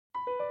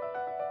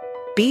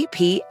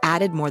BP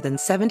added more than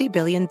 $70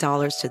 billion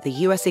to the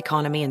U.S.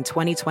 economy in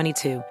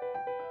 2022.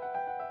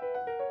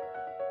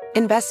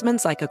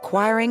 Investments like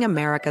acquiring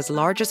America's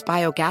largest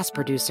biogas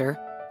producer,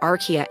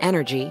 Archaea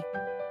Energy,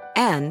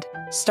 and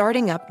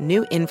starting up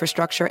new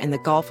infrastructure in the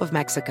Gulf of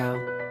Mexico.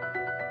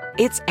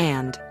 It's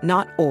and,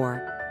 not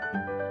or.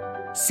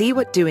 See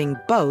what doing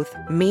both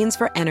means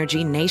for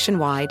energy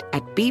nationwide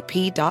at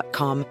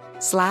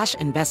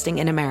bp.com/investing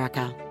in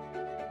America.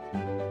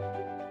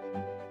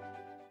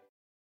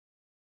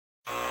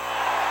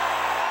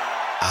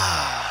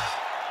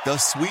 The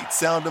sweet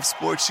sound of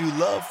sports you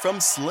love from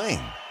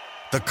Sling.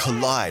 The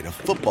collide of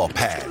football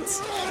pads.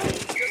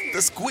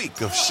 The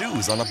squeak of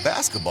shoes on a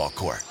basketball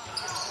court.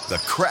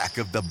 The crack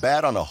of the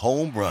bat on a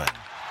home run.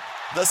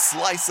 The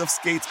slice of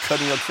skates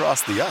cutting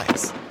across the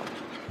ice.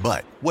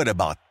 But what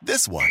about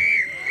this one?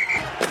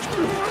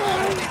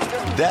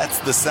 That's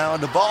the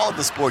sound of all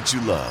the sports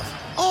you love,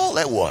 all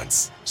at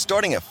once.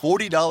 Starting at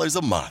 $40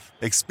 a month.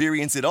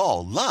 Experience it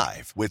all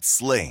live with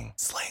Sling.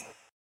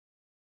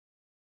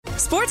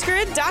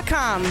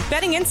 SportsGrid.com.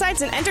 Betting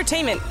insights and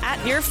entertainment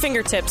at your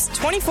fingertips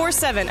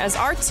 24/7 as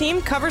our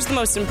team covers the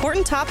most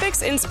important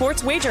topics in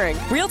sports wagering.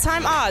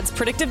 Real-time odds,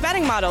 predictive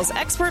betting models,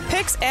 expert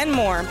picks, and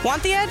more.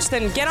 Want the edge?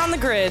 Then get on the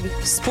grid.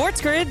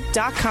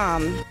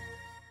 SportsGrid.com.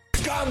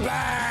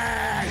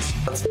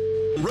 Scumbags!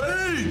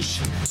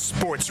 Rage!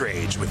 Sports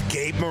Rage with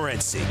Gabe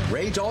Morency.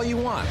 Rage all you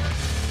want.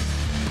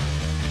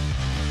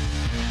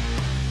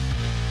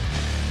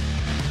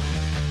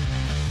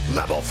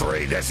 Level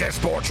 3, this is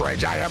Sports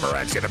Rage. I am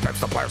Morency, the pimps,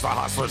 the players, the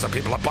hustlers, the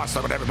people that bust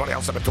them, and everybody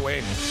else in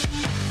between.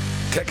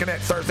 Kicking it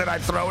Thursday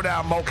Night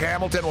Throwdown. Moke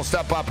Hamilton will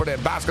step up and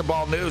in.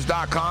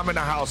 BasketballNews.com in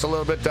the house a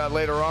little bit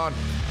later on.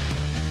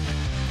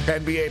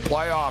 NBA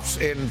playoffs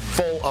in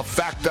full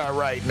effect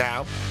right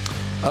now.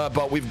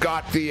 But we've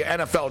got the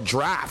NFL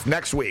draft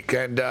next week.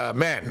 And,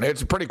 man,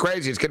 it's pretty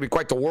crazy. It's going to be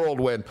quite the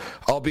whirlwind.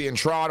 I'll be in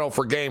Toronto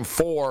for Game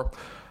 4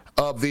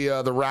 of the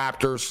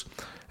Raptors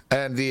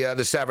and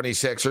the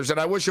 76ers. And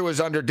I wish it was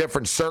under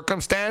different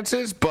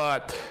circumstances.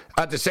 But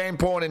at the same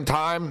point in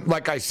time,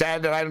 like I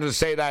said, and I don't just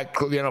say that,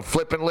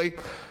 flippantly,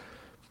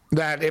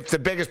 that if the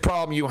biggest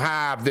problem you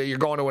have that you're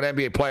going to an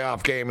NBA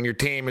playoff game and your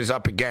team is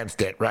up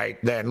against it, right,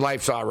 then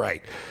life's all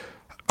right.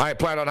 I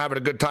plan on having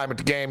a good time at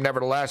the game,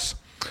 nevertheless.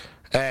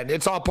 And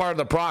it's all part of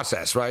the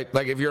process, right?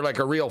 Like if you're like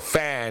a real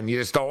fan, you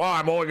just don't,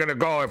 I'm only going to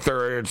go if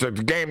it's a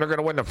game they're going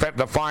to win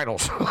the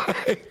finals.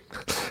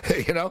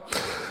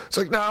 It's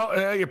like,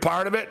 no, you're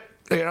part of it,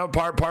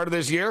 part of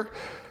this year.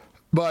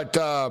 But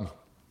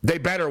they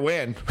better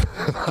win.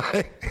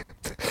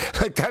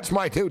 Like that's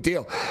my new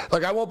deal.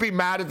 Like I won't be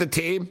mad at the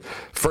team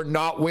for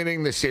not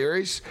winning the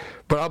series,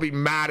 but I'll be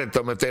mad at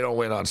them if they don't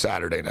win on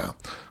Saturday now.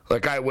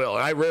 Like I will.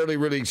 I rarely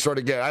really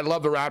I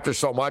love the Raptors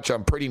so much.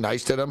 I'm pretty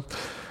nice to them.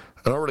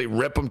 I don't really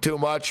rip them too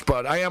much,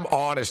 but I am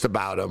honest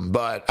about them.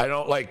 But I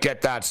don't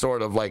get that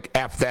sort of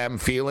F them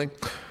feeling.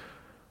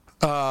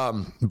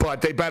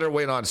 But they better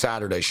win on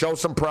Saturday. Show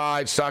some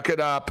pride, suck it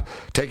up,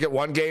 take it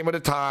one game at a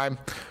time,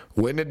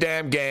 win the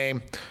damn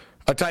game.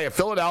 I'll tell you,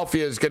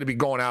 Philadelphia is going to be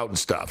going out and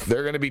stuff.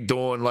 They're going to be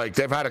doing they're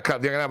going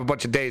to have a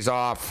bunch of days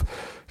off.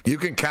 You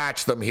can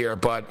catch them here,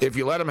 but if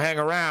you let them hang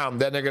around,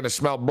 then they're going to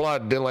smell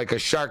blood. They're like a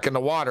shark in the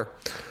water.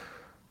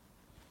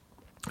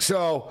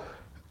 So,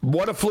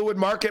 what a fluid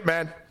market,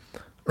 man.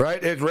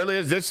 Right? It really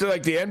is. This is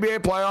like the NBA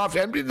playoffs.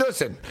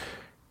 Listen,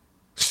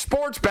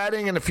 sports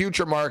betting in the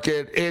future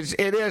market is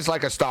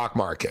like a stock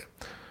market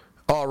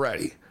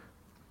already.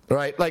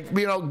 Right?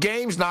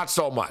 Games, not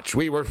so much.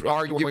 We were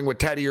arguing with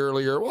Teddy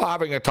earlier,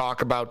 having a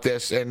talk about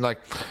this, and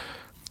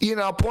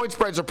point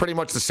spreads are pretty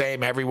much the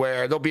same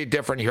everywhere. There'll be a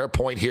different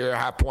point here,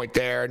 half point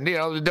there. And,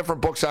 the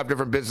different books have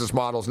different business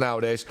models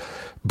nowadays.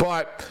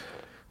 But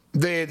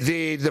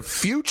the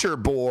future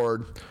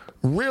board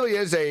really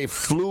is a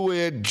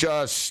fluid,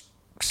 just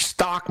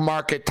stock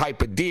market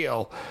type of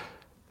deal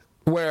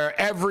where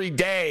every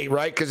day,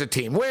 right, because a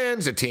team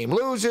wins, a team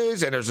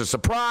loses, and there's a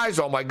surprise,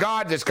 oh my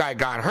God, this guy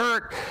got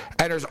hurt,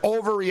 and there's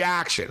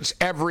overreactions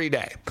every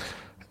day.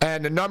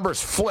 And the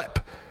numbers flip.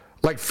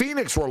 Like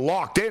Phoenix were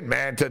locked in,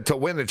 man, to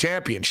win the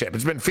championship.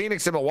 It's been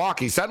Phoenix and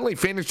Milwaukee. Suddenly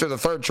Phoenix are the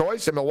third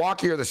choice and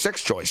Milwaukee are the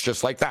sixth choice,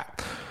 just like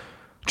that.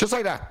 Just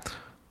like that.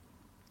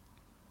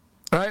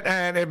 Right,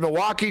 and if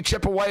Milwaukee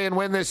chip away and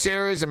win this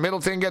series, and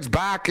Middleton gets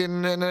back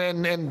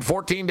in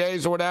 14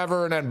 days or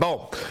whatever, and then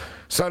boom,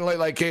 suddenly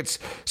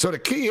so the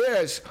key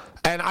is,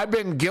 and I've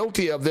been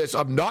guilty of this,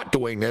 of not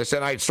doing this,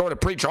 and I sort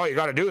of preach, you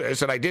got to do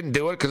this, and I didn't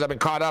do it because I've been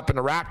caught up in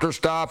the Raptor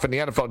stuff and the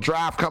NFL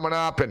draft coming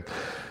up, and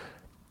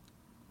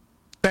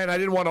I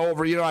didn't want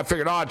to I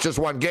figured, it's just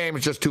one game,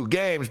 it's just two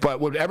games, but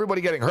with everybody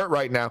getting hurt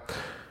right now,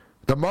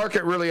 the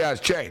market really has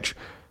changed.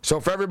 So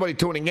for everybody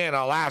tuning in,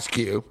 I'll ask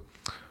you,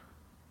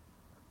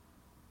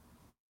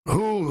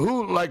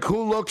 who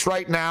looks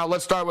right now,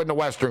 let's start with the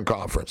Western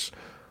Conference,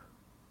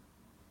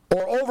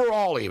 or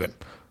overall even,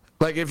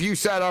 if you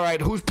said, all right,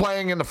 who's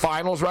playing in the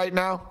finals right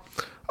now?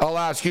 I'll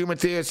ask you,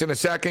 Matthias, in a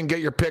second, get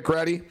your pick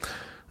ready,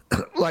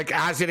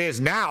 as it is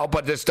now,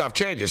 but this stuff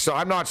changes, so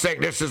I'm not saying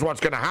this is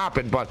what's going to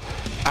happen, but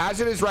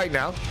as it is right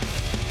now,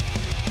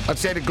 I'd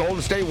say the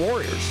Golden State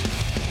Warriors.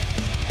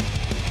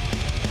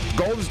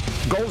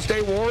 Golden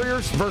State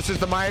Warriors versus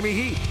the Miami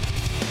Heat.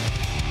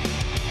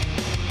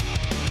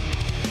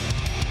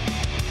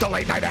 The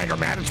late night anger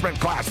management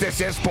class. This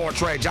is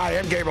Sports Rage. I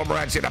am Gabriel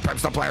Morency, the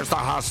pimps, the players, the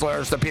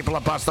hustlers, the people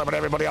that bust them, and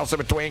everybody else in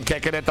between,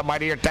 kicking it. The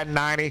mightier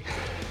 1090.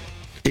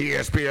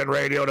 ESPN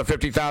Radio, the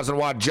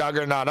 50,000-watt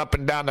juggernaut up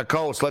and down the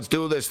coast. Let's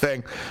do this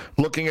thing.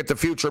 Looking at the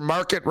future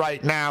market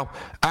right now,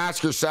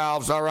 ask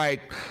yourselves, all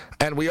right,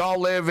 and we all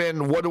live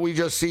in what do we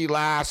just see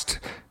last?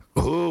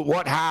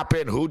 What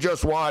happened? Who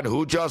just won?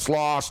 Who just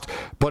lost?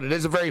 But it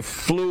is a very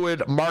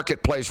fluid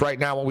marketplace right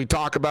now when we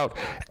talk about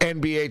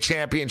NBA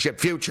championship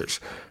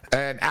futures.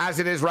 And as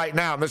it is right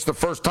now, and this is the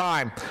first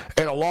time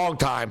in a long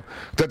time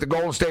that the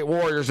Golden State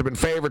Warriors have been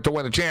favored to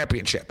win the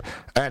championship.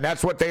 And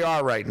that's what they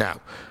are right now.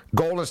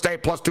 Golden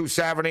State plus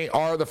 270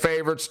 are the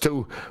favorites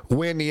to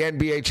win the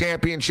NBA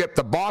championship.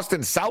 The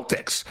Boston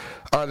Celtics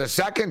are the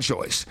second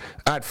choice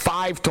at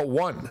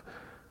 5-1.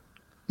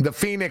 The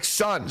Phoenix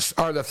Suns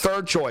are the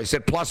third choice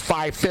at plus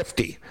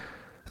 550.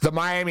 The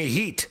Miami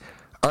Heat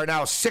are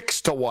now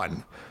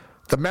 6-1.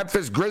 The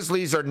Memphis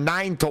Grizzlies are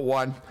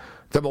 9-1.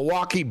 The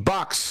Milwaukee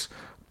Bucks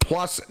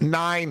plus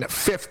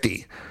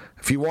 950.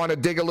 If you want to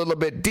dig a little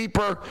bit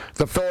deeper,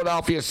 the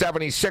Philadelphia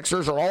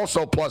 76ers are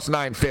also plus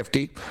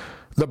 950.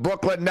 The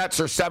Brooklyn Nets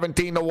are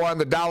 17-1.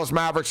 The Dallas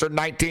Mavericks are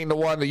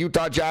 19-1. The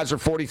Utah Jazz are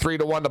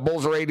 43-1. The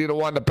Bulls are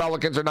 80-1. The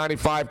Pelicans are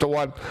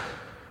 95-1.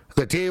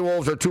 The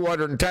T-Wolves are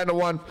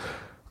 210-1.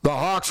 The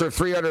Hawks are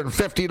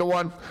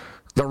 350-1.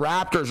 The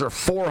Raptors are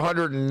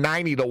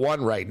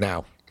 490-1 right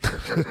now.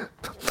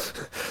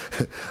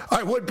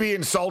 I would be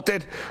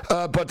insulted,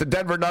 but the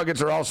Denver Nuggets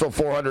are also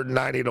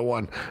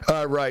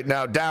 490-1 right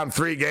now, down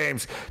 3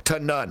 games to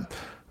none.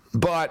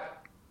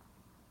 But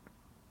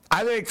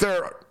I think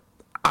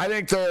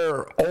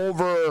they're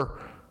over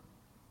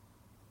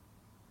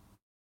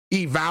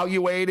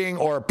evaluating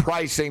or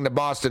pricing the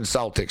Boston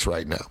Celtics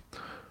right now.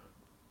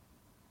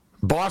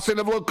 Boston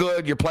have looked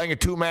good. You're playing a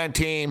two-man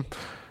team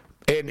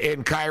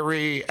in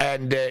Kyrie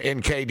and in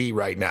KD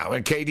right now,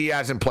 and KD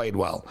hasn't played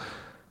well.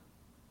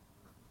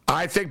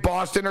 I think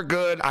Boston are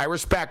good. I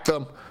respect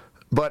them.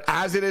 But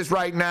as it is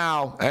right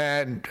now,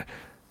 and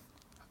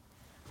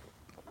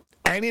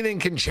anything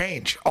can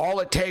change. All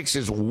it takes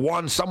is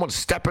someone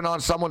stepping on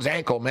someone's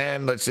ankle,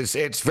 man.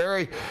 It's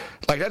very,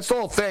 like, that's the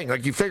whole thing.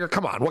 Like, you figure,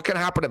 come on, what can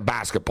happen in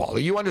basketball?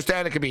 You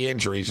understand it could be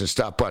injuries and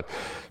stuff, but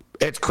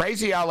it's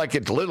crazy how, like,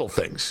 it's little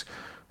things.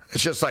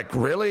 It's just like,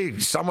 really?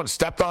 Someone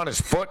stepped on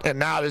his foot, and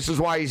now this is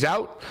why he's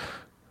out?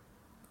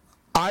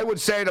 I would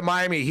say the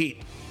Miami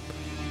Heat.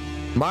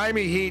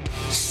 Miami Heat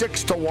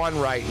 6-1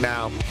 right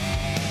now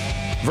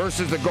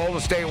versus the Golden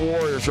State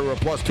Warriors, who are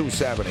plus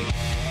 270.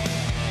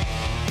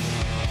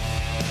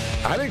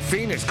 I think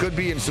Phoenix could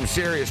be in some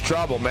serious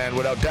trouble, man,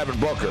 without Devin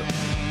Booker.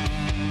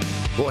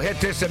 We'll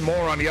hit this and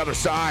more on the other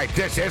side.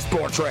 This is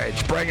Sports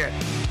Rage. Bring it.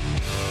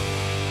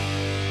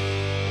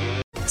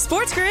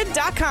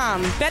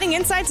 SportsGrid.com. Betting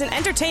insights and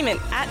entertainment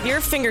at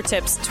your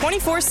fingertips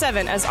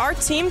 24/7 as our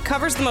team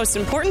covers the most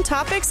important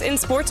topics in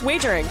sports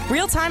wagering.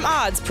 Real-time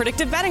odds,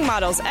 predictive betting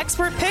models,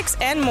 expert picks,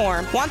 and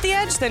more. Want the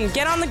edge? Then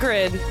get on the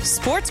grid.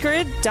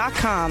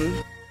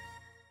 SportsGrid.com.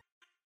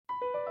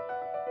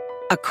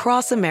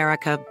 Across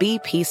America,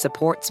 BP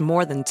supports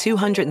more than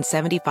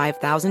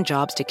 275,000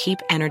 jobs to keep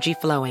energy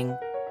flowing.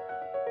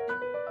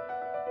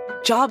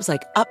 Jobs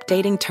like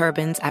updating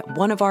turbines at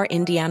one of our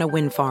Indiana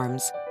wind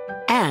farms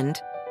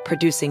and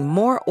producing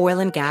more oil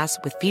and gas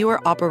with fewer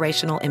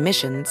operational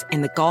emissions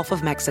in the Gulf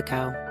of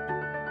Mexico.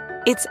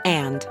 It's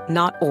and,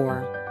 not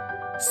or.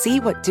 See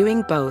what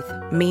doing both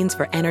means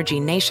for energy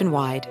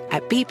nationwide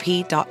at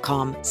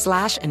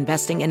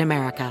bp.com/investing in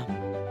America.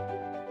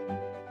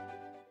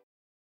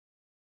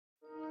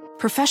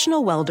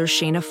 Professional welder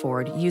Shayna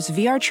Ford used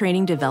VR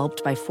training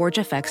developed by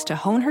ForgeFX to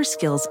hone her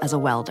skills as a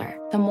welder.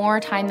 The more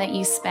time that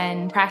you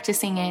spend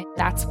practicing it,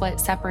 that's what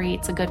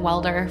separates a good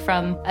welder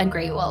from a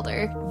great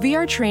welder.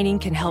 VR training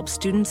can help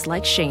students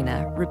like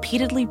Shayna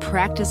repeatedly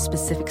practice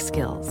specific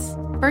skills.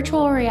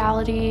 Virtual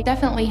reality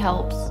definitely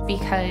helps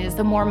because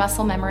the more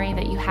muscle memory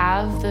that you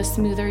have, the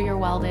smoother your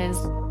weld is.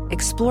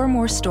 Explore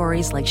more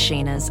stories like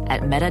Shayna's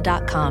at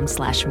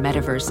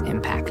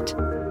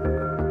meta.com/metaverseimpact.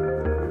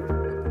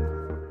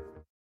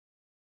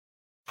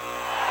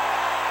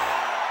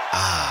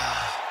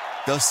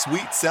 The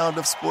sweet sound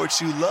of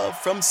sports you love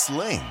from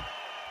Sling.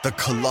 The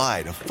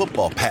collide of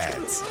football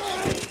pads.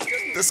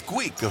 The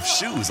squeak of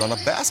shoes on a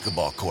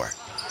basketball court.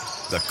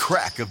 The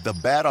crack of the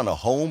bat on a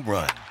home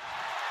run.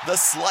 The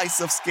slice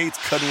of skates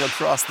cutting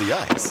across the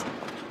ice.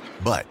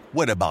 But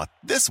what about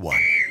this one?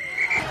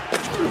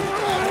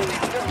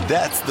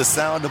 That's the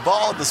sound of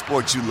all the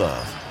sports you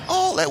love,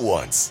 all at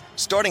once.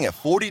 Starting at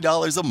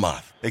 $40 a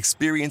month.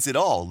 Experience it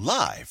all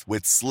live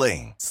with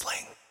Sling.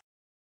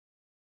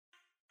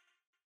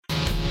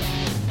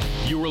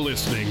 You are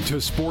listening to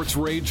Sports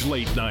Rage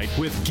Late Night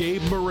with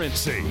Gabe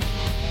Morency.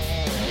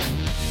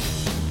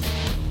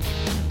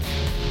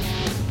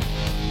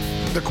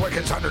 The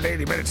quickest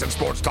 180 minutes in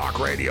sports talk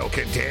radio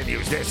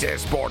continues. This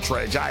is Sports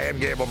Rage. I am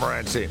Gabe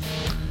Morency.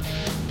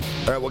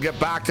 All right, we'll get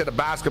back to the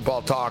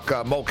basketball talk.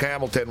 Mo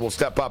Hamilton will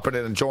step up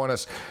and join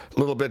us a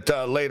little bit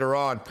later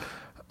on.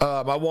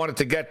 I wanted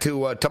to get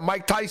to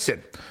Mike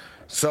Tyson.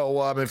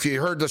 So if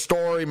you heard the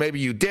story, maybe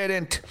you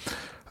didn't.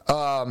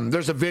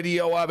 There's a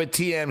video of it.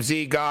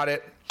 TMZ got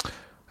it,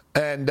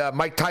 and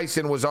Mike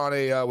Tyson was on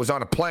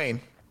a plane,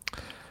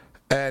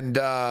 and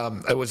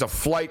it was a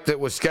flight that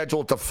was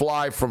scheduled to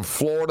fly from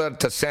Florida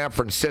to San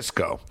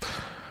Francisco.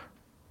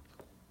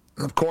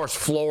 Of course,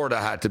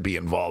 Florida had to be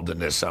involved in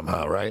this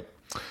somehow, right?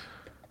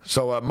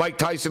 So Mike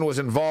Tyson was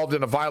involved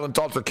in a violent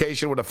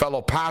altercation with a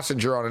fellow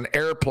passenger on an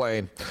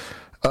airplane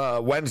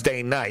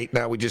Wednesday night.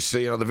 Now, we just,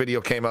 the video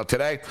came out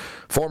today.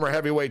 Former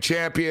heavyweight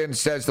champion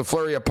says the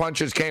flurry of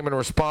punches came in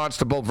response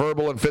to both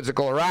verbal and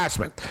physical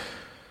harassment.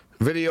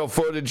 Video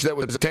footage that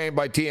was obtained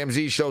by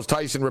TMZ shows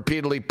Tyson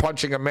repeatedly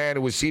punching a man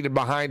who was seated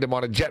behind him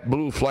on a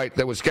JetBlue flight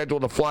that was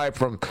scheduled to fly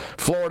from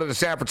Florida to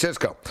San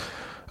Francisco.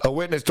 A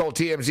witness told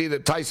TMZ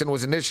that Tyson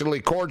was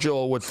initially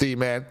cordial with the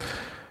man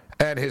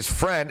and his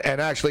friend and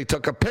actually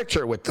took a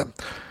picture with them.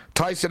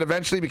 Tyson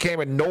eventually became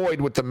annoyed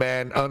with the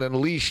man and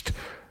unleashed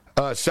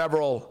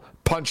several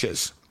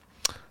punches,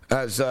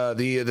 as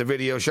the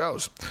video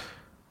shows.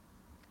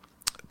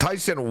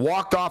 Tyson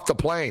walked off the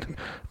plane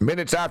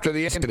minutes after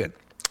the incident.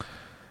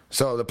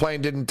 So the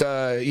plane didn't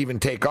even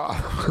take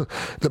off.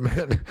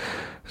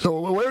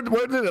 So where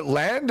did it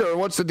land, or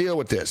what's the deal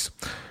with this?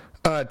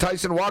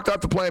 Tyson walked off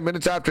the plane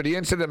minutes after the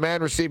incident. The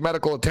man received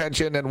medical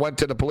attention and went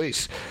to the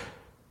police.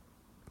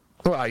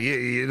 Well,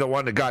 you're the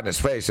one that got in his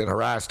face and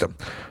harassed him.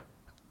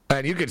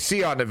 And you could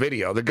see on the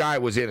video, the guy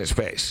was in his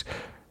face.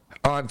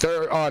 On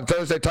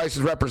Thursday,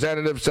 Tyson's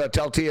representatives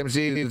tell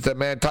TMZ that the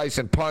man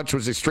Tyson punched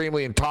was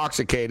extremely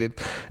intoxicated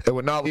and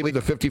would not leave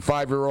the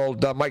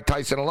 55-year-old Mike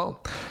Tyson alone.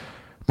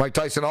 Mike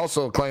Tyson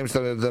also claims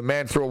that the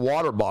man threw a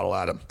water bottle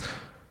at him.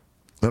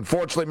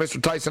 Unfortunately,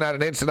 Mr. Tyson had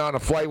an incident on a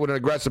flight with an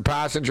aggressive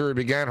passenger who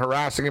began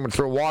harassing him and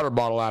threw a water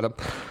bottle at him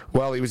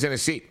while he was in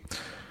his seat.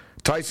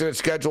 Tyson is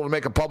scheduled to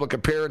make a public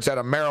appearance at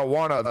a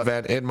marijuana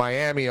event in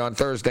Miami on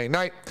Thursday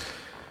night.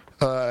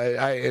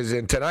 As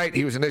in tonight,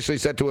 he was initially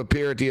set to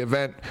appear at the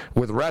event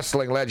with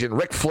wrestling legend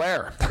Ric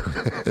Flair.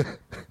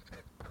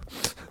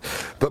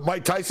 But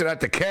Mike Tyson had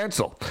to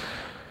cancel.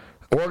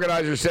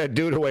 Organizers said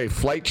due to a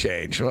flight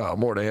change. Well,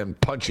 more to him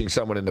punching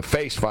someone in the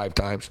face 5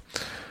 times.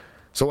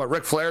 So what,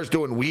 Ric Flair's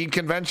doing weed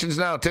conventions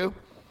now too?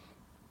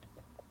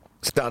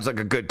 Sounds like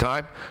a good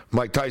time.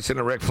 Mike Tyson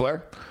and Ric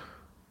Flair.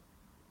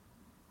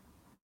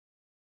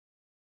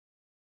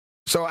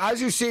 So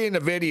as you see in the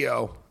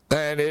video,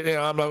 and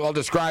I'll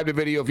describe the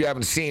video if you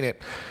haven't seen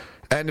it.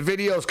 And the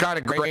video is kind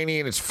of grainy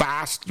and it's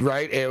fast,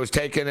 right? It was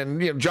taken,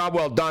 and job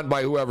well done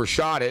by whoever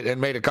shot it and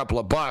made a couple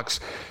of bucks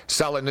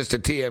selling this to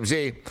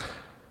TMZ.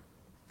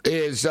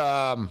 Is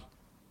the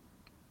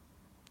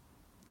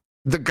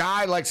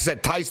guy, like I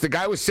said, Tyson, the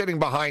guy was sitting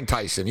behind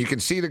Tyson. You can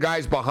see the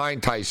guy's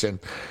behind Tyson.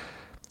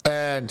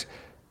 And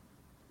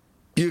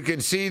you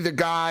can see the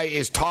guy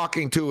is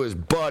talking to his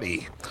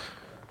buddy.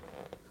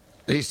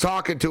 He's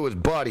talking to his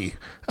buddy.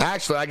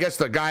 Actually, I guess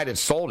the guy that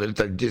sold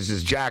it is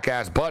his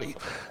jackass buddy.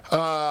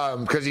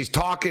 Because he's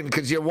talking,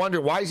 because you wonder,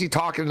 why is he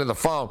talking to the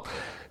phone?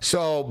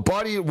 So,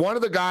 buddy, one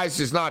of the guys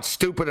is not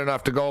stupid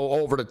enough to go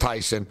over to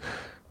Tyson.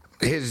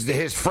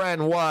 His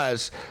friend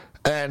was,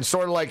 and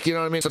sort of like, you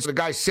know what I mean? So the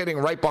guy sitting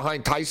right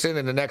behind Tyson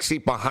and the next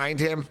seat behind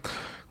him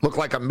looked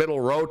like a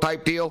middle row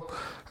type deal.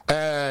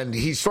 And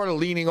he's sort of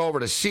leaning over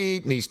the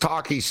seat and he's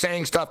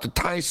saying stuff to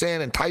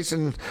Tyson, and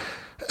Tyson,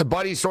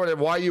 buddy, sort of,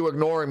 why are you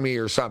ignoring me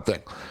or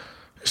something?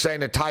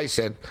 Saying to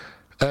Tyson.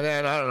 And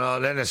then, I don't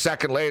know, then a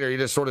second later, you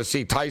just sort of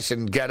see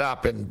Tyson get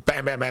up and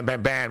bam, bam, bam,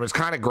 bam, bam. It was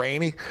kind of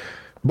grainy.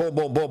 Boom,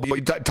 boom, boom.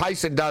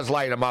 Tyson does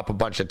light him up a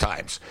bunch of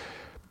times.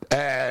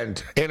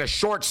 And in a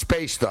short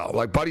space, though,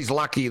 like Buddy's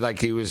lucky, like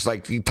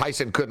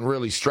Tyson couldn't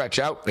really stretch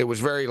out. It was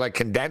very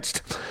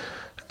condensed.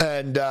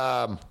 And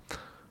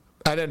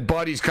then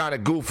Buddy's kind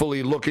of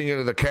goofily looking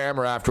into the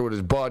camera after with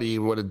his buddy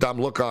with a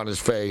dumb look on his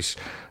face.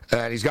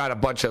 And he's got a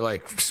bunch of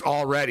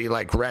already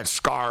red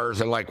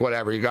scars and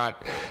whatever. You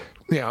got,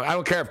 I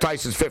don't care if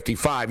Tyson's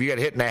 55. You get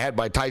hit in the head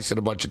by Tyson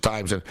a bunch of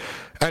times. And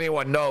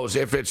anyone knows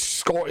if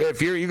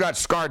you got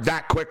scarred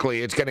that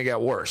quickly, it's going to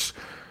get worse.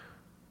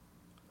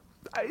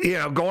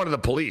 Going to the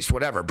police,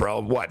 whatever,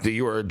 bro. What?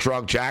 You were a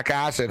drunk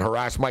jackass and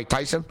harassed Mike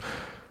Tyson?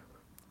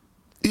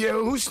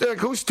 Who's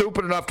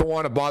stupid enough to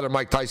want to bother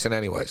Mike Tyson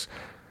anyways?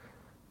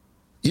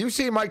 You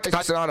see Mike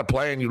Tyson on a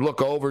plane, you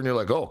look over and you're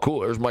like, oh,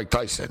 cool, there's Mike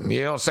Tyson.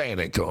 You don't say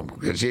anything to him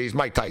because he's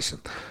Mike Tyson.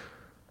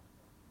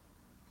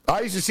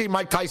 I used to see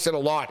Mike Tyson a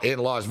lot in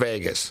Las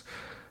Vegas.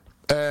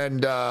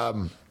 And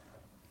I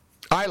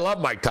love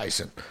Mike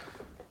Tyson.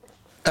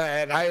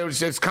 And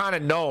it's kind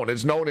of known.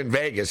 It's known in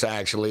Vegas,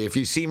 actually. If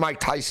you see Mike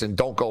Tyson,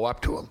 don't go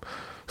up to him.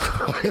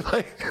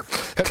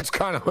 It's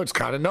kind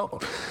of known,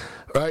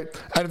 right?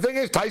 And the thing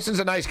is, Tyson's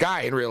a nice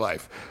guy in real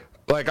life.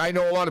 I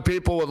know a lot of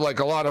people with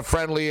a lot of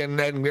friendly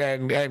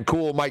and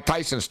cool Mike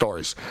Tyson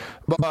stories,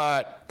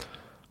 but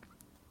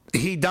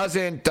he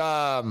doesn't.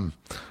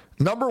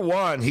 Number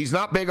one, he's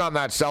not big on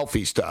that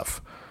selfie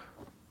stuff.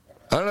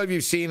 I don't know if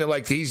you've seen it,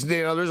 like these,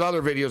 there's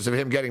other videos of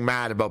him getting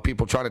mad about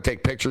people trying to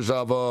take pictures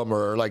of him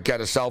or like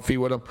get a selfie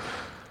with him.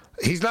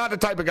 He's not the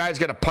type of guy who's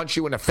going to punch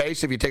you in the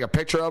face if you take a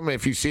picture of him,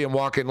 if you see him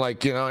walking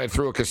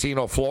through a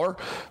casino floor.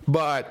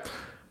 But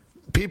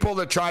people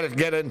that try to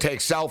get in and take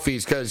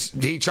selfies, because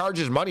he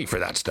charges money for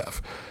that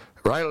stuff.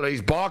 Right?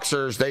 These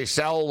boxers, they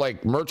sell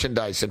like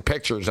merchandise and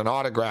pictures and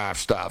autograph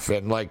stuff,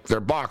 and like they're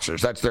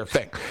boxers. That's their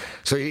thing.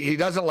 So he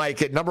doesn't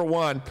like it. Number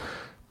one,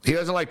 he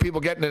doesn't like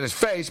people getting in his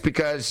face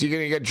because you're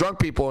going to get drunk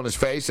people in his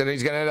face, and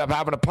he's going to end up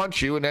having to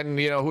punch you, and then,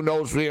 who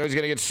knows, he's going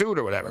to get sued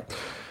or whatever.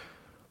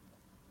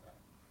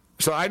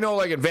 So I know,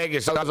 like in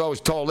Vegas, I was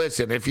always told,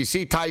 listen, if you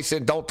see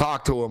Tyson, don't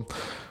talk to him.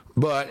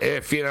 But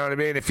if,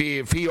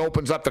 if he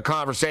opens up the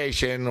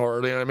conversation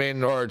or,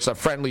 or it's a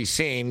friendly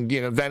scene,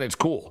 then it's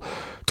cool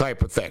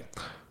type of thing.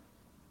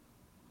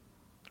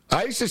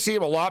 I used to see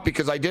him a lot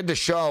because I did the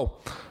show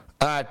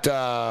at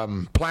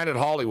Planet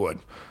Hollywood.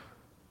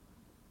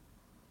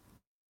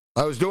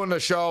 I was doing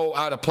the show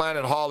out of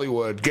Planet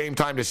Hollywood, Game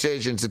Time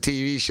Decisions, a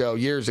TV show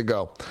years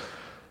ago,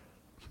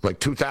 like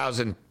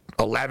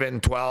 2011,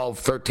 12,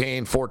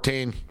 13,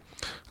 14.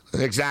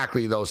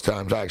 Exactly those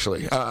times,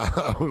 actually.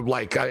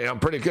 I'm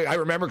pretty good. I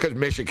remember because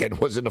Michigan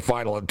was in the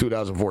final in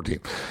 2014.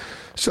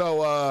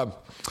 So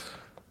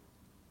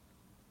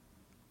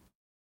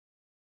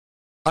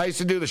I used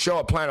to do the show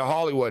at Planet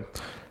Hollywood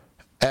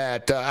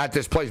at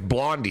this place,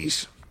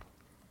 Blondie's.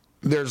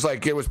 There's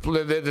like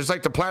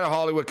the Planet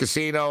Hollywood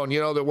Casino,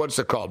 and what's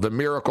it called? The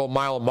Miracle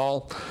Mile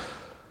Mall.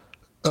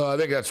 I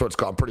think that's what it's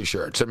called. I'm pretty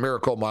sure it's a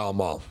Miracle Mile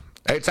Mall.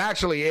 It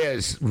actually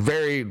is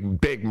very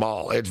big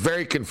mall. It's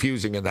very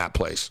confusing in that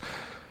place.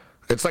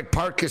 It's like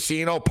part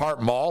casino,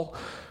 part mall.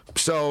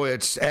 So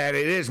it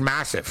is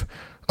massive.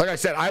 Like I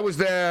said, I was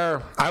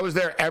there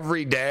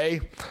every day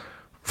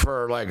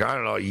for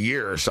a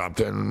year or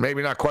something.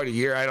 Maybe not quite a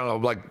year. I don't know,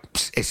 like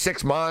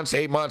 6 months,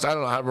 8 months. I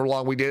don't know however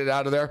long we did it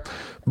out of there.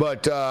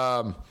 But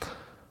I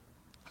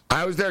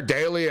was there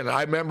daily, and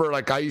I remember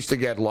I used to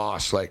get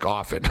lost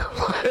often.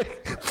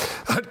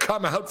 I'd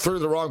come out through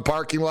the wrong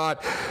parking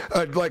lot.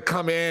 I'd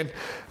come in,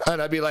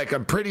 and I'd be like,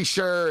 I'm pretty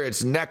sure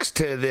it's next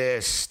to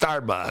this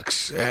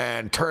Starbucks,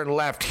 and turn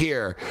left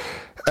here.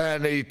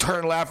 And you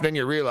turn left, and then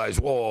you realize,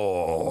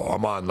 whoa,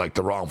 I'm on the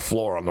wrong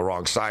floor, on the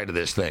wrong side of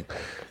this thing.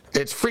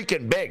 It's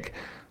freaking big.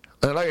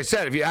 And like I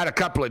said, if you had a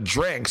couple of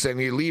drinks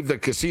and you leave the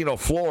casino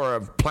floor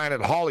of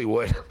Planet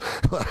Hollywood,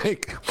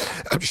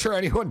 I'm sure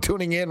anyone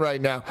tuning in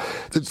right now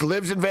that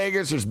lives in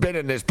Vegas, has been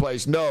in this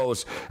place,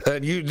 knows,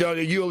 and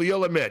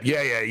you'll admit,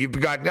 you've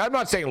got, I'm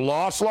not saying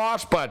lost,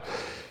 but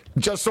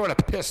just sort of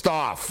pissed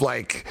off,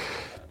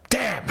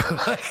 damn,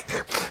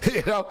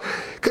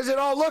 because it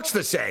all looks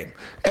the same.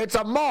 It's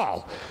a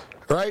mall.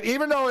 Right,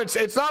 even though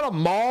it's not a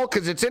mall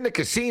because it's in the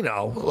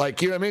casino, So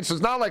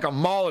it's not like a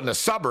mall in the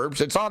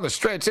suburbs. It's on the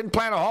street. It's in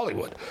Planet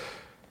Hollywood.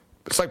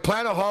 It's like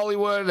Planet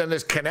Hollywood, and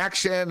there's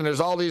Connection, and there's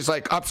all these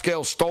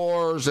upscale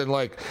stores,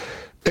 and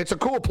it's a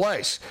cool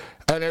place.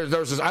 And there's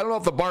this, I don't know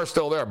if the bar's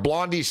still there,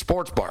 Blondie's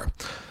Sports Bar,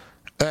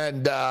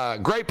 and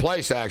great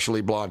place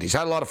actually. Blondie's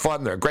had a lot of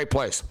fun there. Great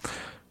place,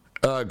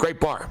 great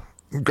bar,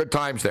 good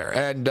times there.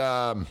 And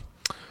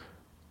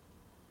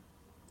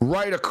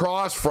right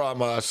across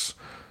from us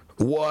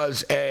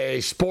was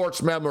a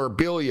sports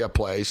memorabilia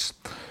place,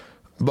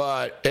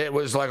 but it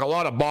was a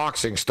lot of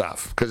boxing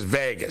stuff because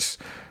Vegas,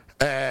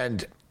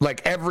 and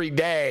every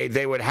day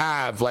they would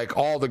have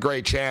all the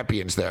great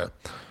champions there.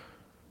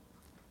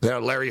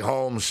 Larry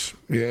Holmes,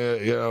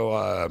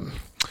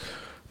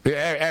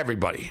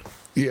 everybody.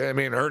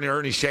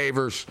 Ernie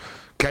Shavers,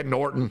 Ken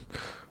Norton,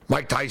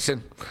 Mike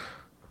Tyson,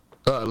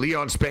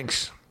 Leon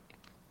Spinks,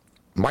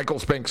 Michael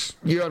Spinks,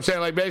 you know what I'm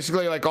saying?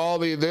 Basically, all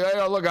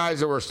the other guys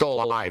that were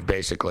still alive,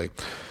 basically,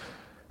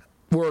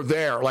 were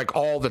there,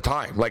 all the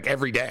time,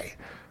 every day.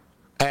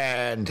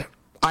 And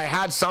I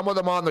had some of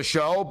them on the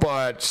show,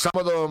 but some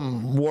of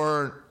them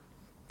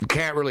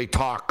can't really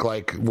talk,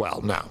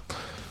 well, now.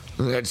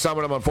 And some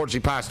of them,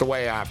 unfortunately, passed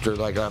away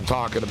after, I'm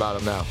talking about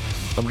them now.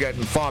 I'm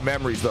getting fond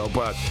memories, though,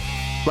 but,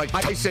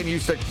 Tyson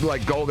used to,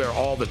 go there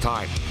all the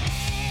time.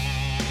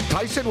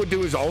 Tyson would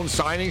do his own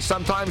signings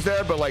sometimes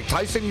there, but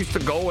Tyson used to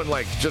go and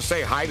just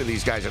say hi to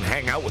these guys and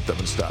hang out with them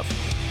and stuff.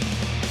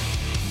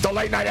 The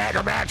Late Night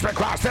Anger Management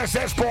Class. This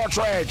is Sports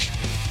Rage.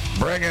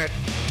 Bring it.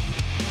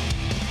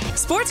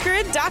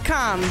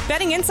 SportsGrid.com.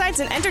 Betting insights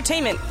and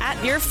entertainment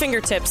at your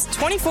fingertips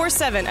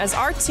 24/7 as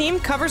our team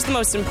covers the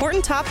most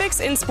important topics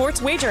in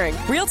sports wagering.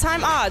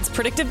 Real-time odds,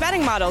 predictive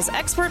betting models,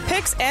 expert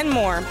picks, and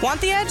more. Want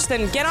the edge?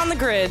 Then get on the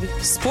grid.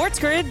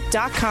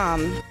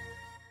 SportsGrid.com.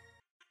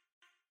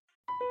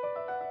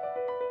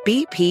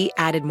 BP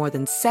added more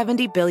than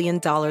 $70 billion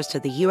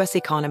to the U.S.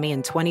 economy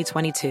in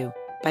 2022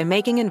 by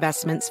making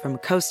investments from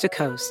coast to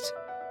coast.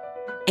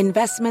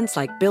 Investments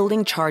like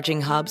building charging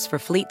hubs for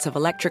fleets of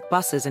electric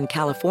buses in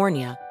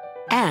California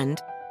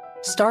and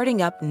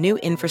starting up new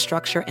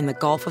infrastructure in the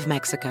Gulf of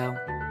Mexico.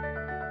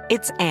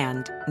 It's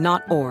and,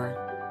 not or.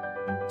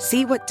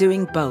 See what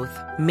doing both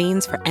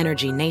means for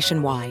energy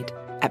nationwide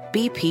at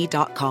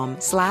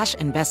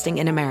bp.com/investing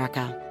in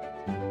America.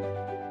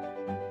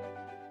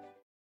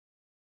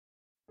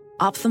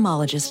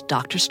 ophthalmologist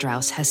Dr.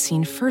 Strauss has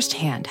seen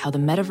firsthand how the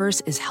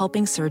metaverse is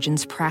helping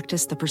surgeons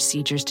practice the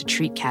procedures to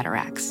treat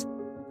cataracts.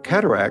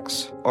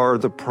 Cataracts are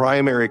the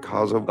primary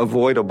cause of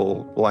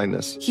avoidable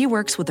blindness. He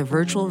works with a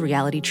virtual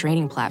reality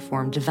training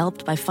platform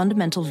developed by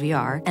Fundamental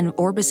VR and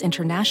Orbis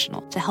International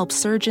to help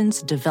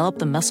surgeons develop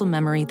the muscle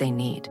memory they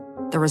need.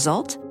 The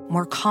result?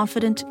 More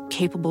confident,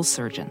 capable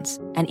surgeons.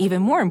 And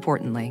even more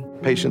importantly,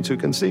 Patients who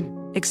can see.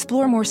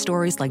 explore more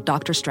stories like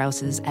Dr.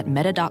 Strauss's at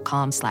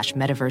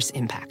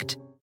meta.com/metaverseimpact.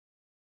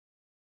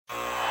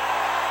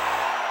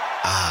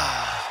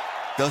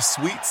 The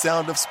sweet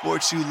sound of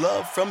sports you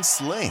love from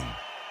Sling.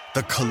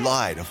 The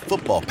collide of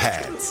football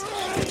pads.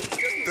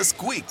 The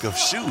squeak of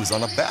shoes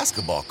on a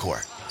basketball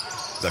court.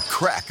 The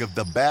crack of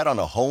the bat on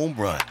a home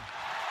run.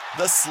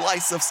 The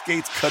slice of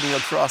skates cutting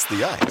across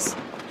the ice.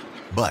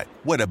 But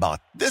what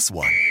about this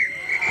one?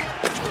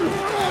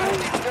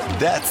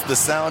 That's the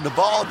sound of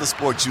all the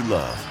sports you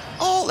love,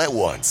 all at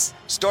once.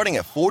 Starting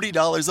at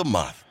 $40 a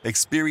month.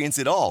 Experience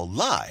it all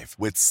live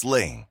with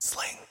Sling.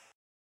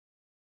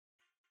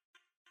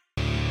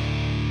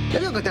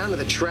 Maybe I'll go down to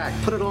the track,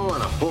 put it all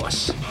on a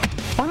bus.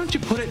 Why don't you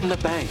put it in the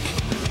bank?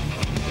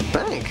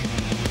 Bank?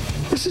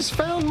 This is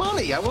found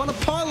money. I want to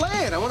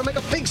parlay it. I want to make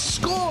a big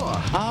score.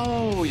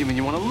 Oh, you mean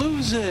you want to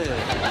lose it?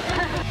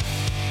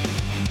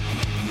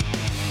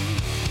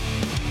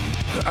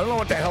 I don't know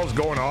what the hell's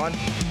going on,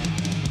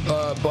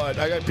 but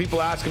I got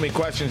people asking me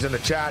questions in the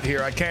chat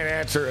here. I can't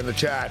answer in the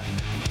chat.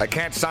 I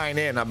can't sign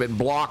in. I've been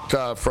blocked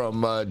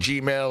from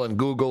Gmail and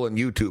Google and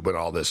YouTube and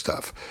all this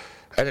stuff.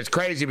 And it's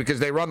crazy because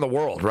they run the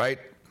world, right?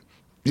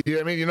 You know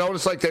what I mean? You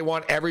notice like they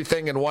want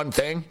everything in one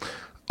thing.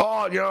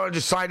 Oh,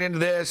 just sign into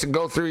this and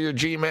go through your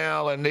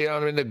Gmail and,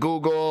 into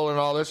Google and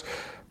all this.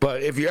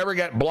 But if you ever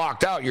get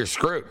blocked out, you're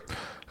screwed.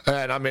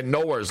 And I'm in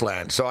nowhere's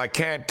land, so I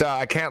can't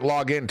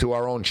log into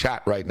our own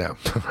chat right now.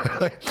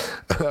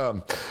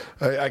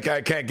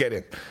 I can't get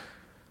in.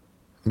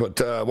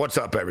 But what's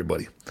up,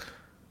 everybody?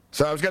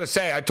 So I was going to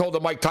say, I told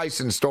the Mike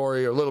Tyson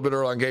story a little bit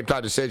early on Game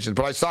Time Decisions,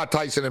 but I saw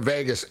Tyson in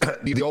Vegas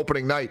the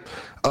opening night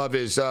of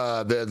his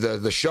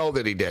the show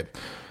that he did,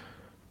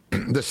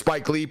 the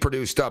Spike Lee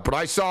produced stuff. But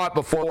I saw it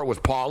before it was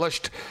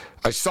polished.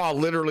 I saw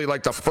literally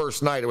like the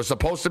first night. It was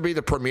supposed to be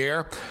the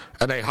premiere,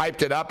 and they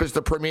hyped it up as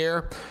the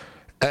premiere.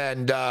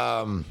 And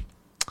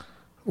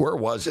where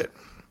was it?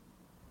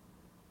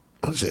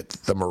 Was it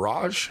the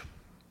Mirage?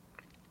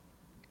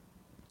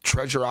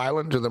 Treasure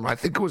Island? I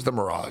think it was the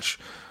Mirage.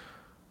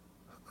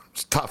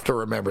 It's tough to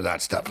remember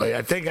that stuff.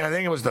 I think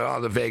it was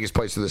the Vegas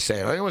place of the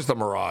same. I think it was the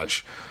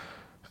Mirage.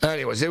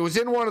 Anyways, it was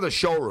in one of the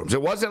showrooms.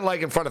 It wasn't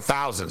like in front of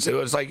thousands. It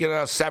was like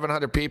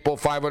 700 people,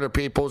 500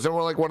 people. It was in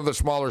like one of the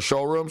smaller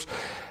showrooms,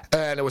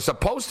 and it was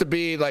supposed to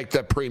be like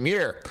the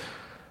premiere.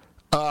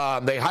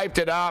 They hyped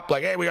it up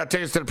like, hey, we got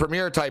tickets to the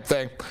premiere type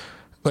thing.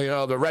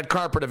 The red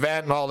carpet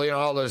event and all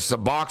the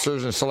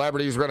boxers and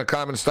celebrities were going to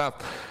come and stuff,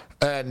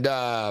 and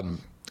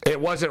it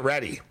wasn't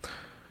ready.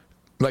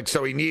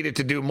 So he needed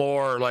to do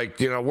more,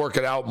 work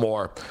it out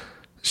more.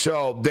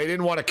 So they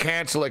didn't want to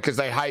cancel it because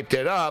they hyped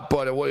it up,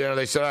 but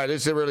they said, all right,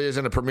 this really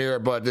isn't a premiere,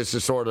 but this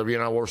is sort of,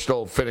 we're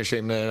still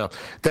finishing. Then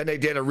they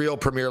did a real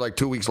premiere like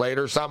 2 weeks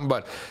later or something.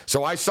 But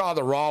so I saw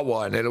the Raw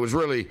one, and it was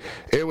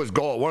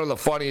gold. One of the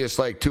funniest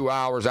 2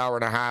 hours, hour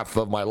and a half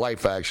of my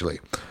life,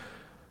 actually.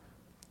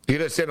 You're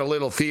just in a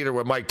little theater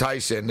with Mike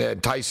Tyson,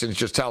 and Tyson's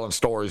just telling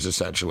stories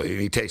essentially, and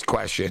he takes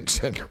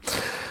questions and.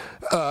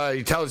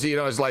 He tells you,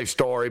 his life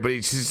story, but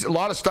he's a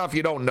lot of stuff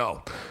you don't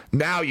know.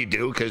 Now you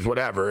do, because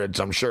whatever.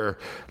 I'm sure.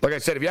 Like I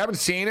said, if you haven't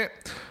seen it,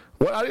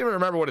 I don't even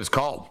remember what it's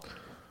called.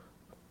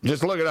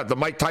 Just look it up, the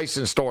Mike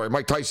Tyson story,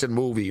 Mike Tyson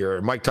movie,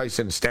 or Mike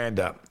Tyson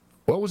stand-up.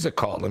 What was it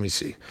called? Let me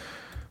see.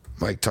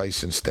 Mike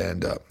Tyson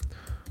stand-up.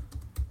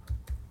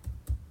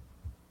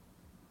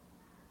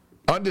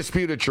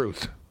 Undisputed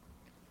Truth.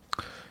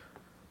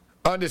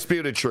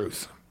 Undisputed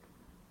Truth.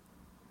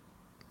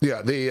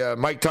 Yeah, the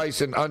Mike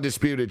Tyson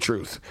Undisputed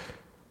Truth.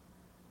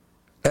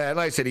 And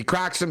like I said, he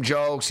cracks some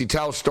jokes, he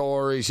tells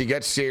stories, he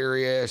gets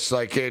serious.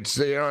 It's,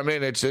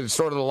 it's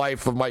sort of the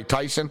life of Mike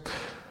Tyson.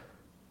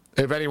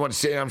 If anyone's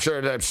seen, I'm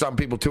sure that some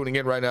people tuning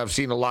in right now have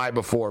seen it live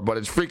before, but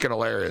it's freaking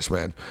hilarious,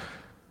 man.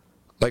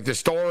 The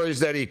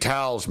stories that he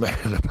tells,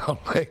 man,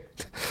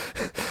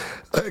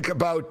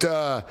 about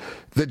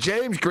the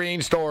James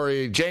Green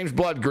story. James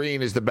Blood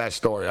Green is the best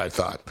story, I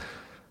thought.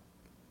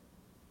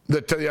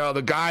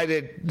 The guy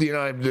that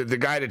the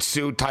guy that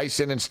sued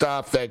Tyson and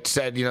stuff, that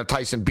said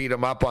Tyson beat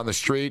him up on the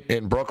street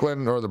in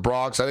Brooklyn or the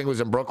Bronx. I think it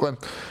was in Brooklyn.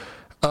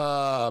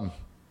 I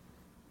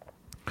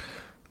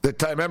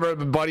remember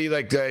everybody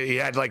he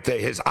had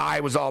his eye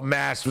was all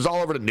messed. It was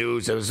all over the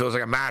news. It was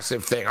like a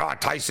massive thing. Oh,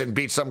 Tyson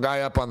beat some guy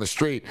up on the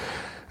street.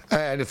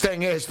 And the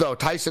thing is, though,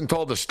 Tyson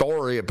told a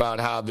story about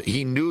how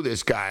he knew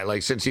this guy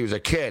since he was a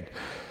kid,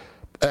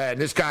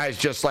 and this guy is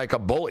just like a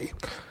bully.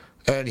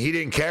 And he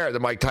didn't care that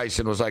Mike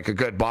Tyson was a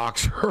good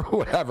boxer or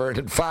whatever. And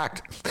in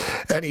fact,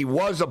 and he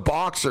was a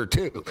boxer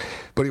too,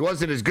 but he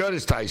wasn't as good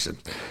as Tyson,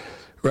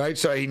 right?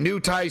 So he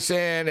knew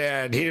Tyson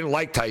and he didn't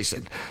like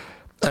Tyson.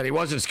 And he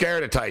wasn't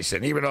scared of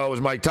Tyson, even though it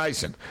was Mike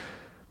Tyson.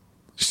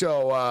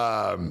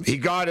 So he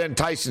got in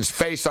Tyson's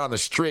face on the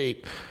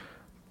street,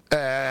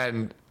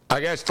 and I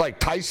guess like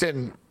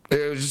Tyson,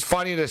 it was just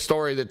funny the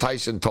story that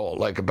Tyson told,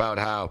 like about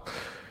how,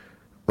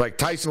 like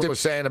Tyson was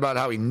saying about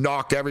how he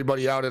knocked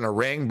everybody out in a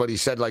ring, but he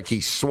said like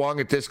he swung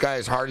at this guy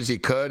as hard as he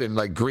could, and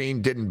like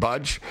Green didn't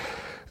budge.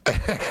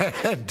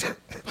 And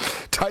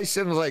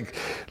Tyson like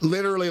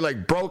literally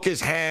like broke his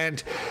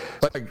hand.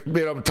 Like,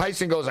 you know,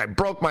 Tyson goes, I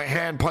broke my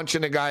hand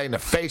punching the guy in the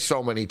face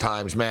so many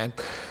times, man.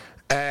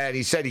 And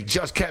he said he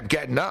just kept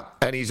getting up,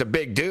 and he's a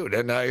big dude.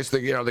 And I guess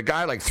the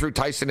guy like threw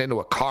Tyson into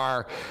a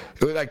car.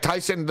 It was like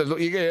Tyson,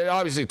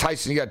 obviously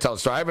Tyson, you got to tell the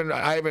story.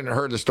 I haven't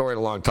heard the story in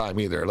a long time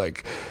either.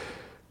 Like,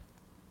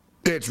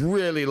 it's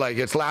really like,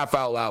 it's laugh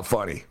out loud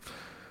funny.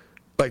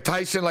 Like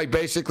Tyson like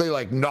basically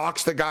like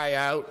knocks the guy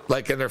out,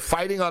 like, and they're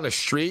fighting on the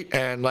street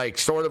and like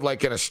sort of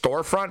like in a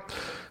storefront.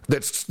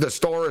 That's the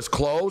store is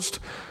closed.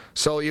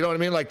 So, you know what I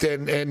mean? Like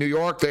in New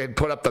York, they had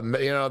put up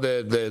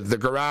the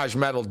garage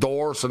metal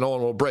door so no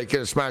one will break in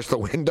and smash the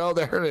window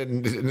there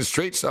in the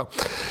street. So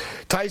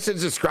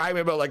Tyson's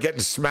describing about like getting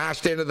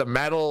smashed into the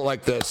metal,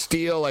 like the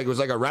steel, like it was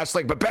like a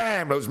wrestling, but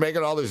bam, it was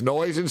making all this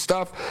noise and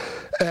stuff.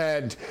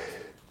 And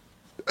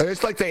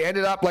it's like they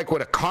ended up like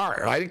with a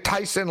car. I think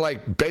Tyson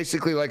like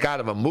basically like out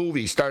of a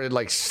movie started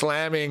like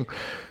slamming,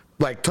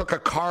 like took a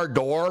car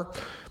door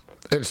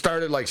and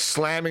started like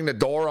slamming the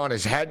door on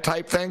his head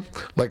type thing,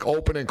 like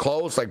open and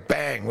close, like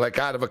bang, like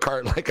out of a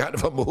car, like out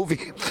of a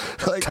movie,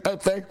 like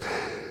type thing.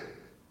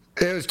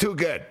 It was too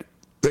good.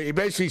 He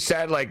basically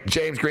said like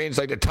James Green's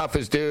like the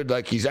toughest dude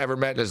like he's ever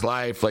met in his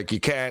life. Like you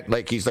can't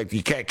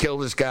kill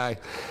this guy.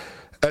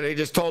 And he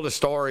just told a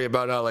story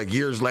about how like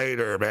years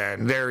later,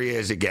 man, there he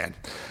is again.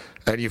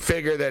 And you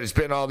figure that it's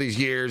been all these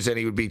years and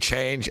he would be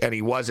changed, and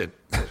he wasn't.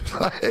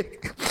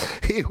 Like,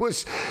 he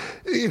was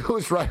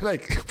right.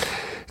 Like,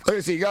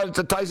 let's see,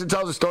 Tyson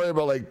tells a story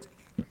about like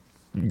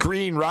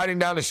Green riding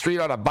down the street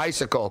on a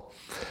bicycle,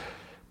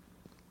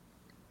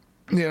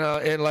 you know,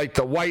 in like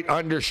the white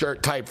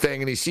undershirt type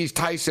thing, and he sees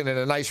Tyson in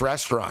a nice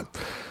restaurant,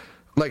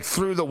 like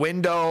through the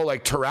window,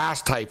 like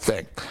terrace type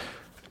thing.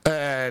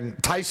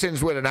 And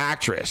Tyson's with an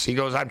actress. He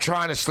goes, I'm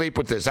trying to sleep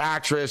with this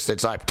actress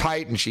that's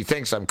uptight, and she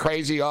thinks I'm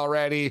crazy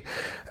already.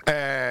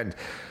 And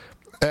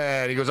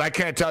he goes, I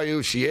can't tell you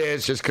who she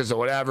is just because of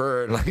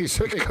whatever. And he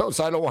goes,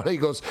 I don't want to. He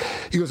goes,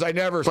 I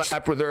never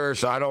slept with her,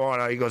 so I don't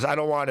want to. He goes, I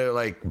don't want to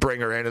like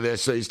bring her into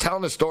this. So he's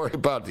telling the story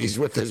about he's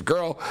with this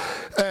girl,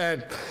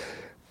 and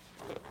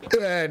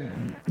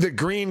the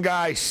Green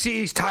guy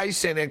sees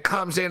Tyson and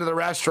comes into the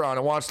restaurant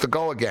and wants to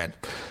go again.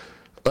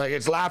 Like,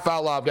 it's laugh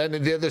out loud. And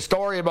the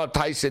story about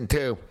Tyson,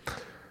 too,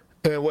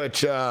 in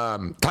which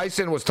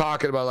Tyson was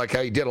talking about, like,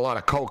 how he did a lot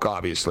of coke,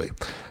 obviously.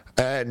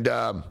 And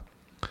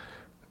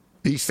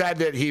he said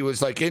that he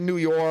was, like, in New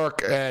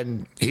York,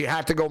 and he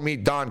had to go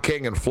meet Don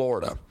King in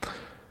Florida.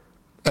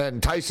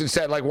 And Tyson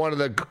said, like, one of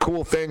the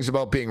cool things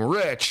about being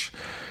rich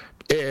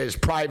is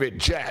private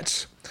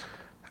jets.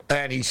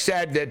 And he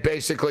said that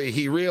basically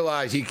he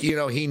realized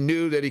he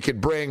knew that he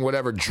could bring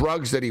whatever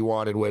drugs that he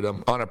wanted with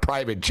him on a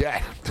private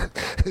jet.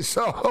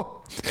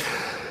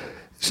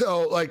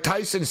 So like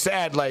Tyson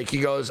said, like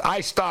he goes,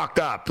 I stocked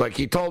up. Like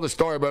he told the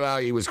story about how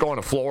he was going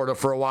to Florida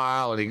for a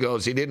while, and he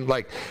goes,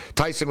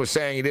 Tyson was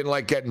saying he didn't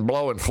like getting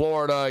blow in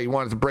Florida. He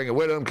wanted to bring it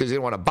with him because he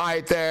didn't want to buy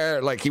it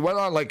there. Like he went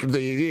on like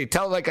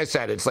like I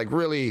said, it's like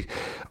really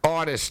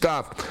honest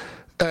stuff.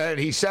 And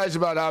he says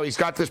about how he's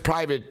got this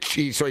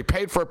so he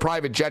paid for a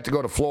private jet to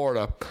go to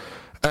Florida.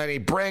 And he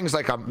brings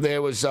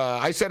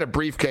I said a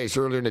briefcase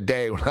earlier in the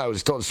day when I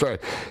was told the story.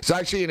 It's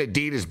actually an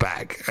Adidas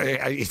bag.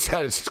 He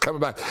said it's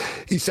coming back.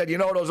 He said, you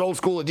know those old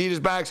school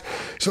Adidas bags?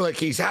 So like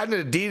he's had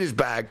an Adidas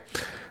bag,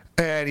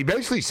 and he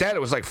basically said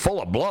it was like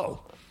full of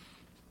blow.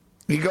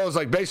 He goes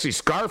like basically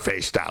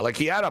Scarface style. Like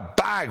he had a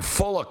bag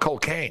full of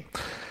cocaine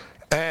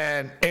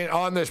and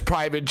on this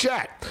private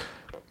jet.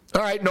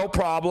 All right, no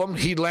problem.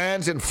 He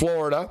lands in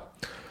Florida,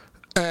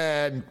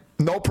 and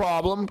no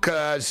problem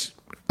because,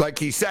 like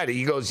he said,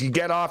 he goes, you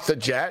get off the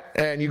jet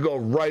and you go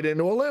right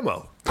into a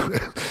limo,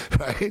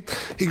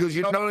 right? He goes,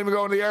 you don't even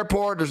go to the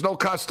airport. There's no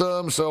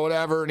customs, so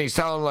whatever. And he's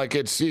telling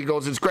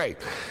it's great.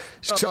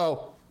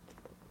 So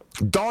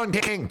Don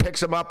King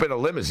picks him up in a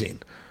limousine.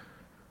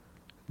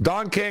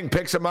 Don King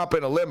picks him up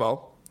in a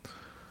limo,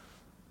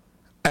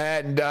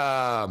 and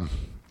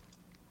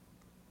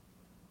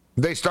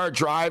they start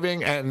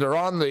driving, and they're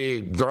on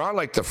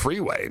like the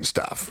freeway and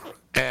stuff.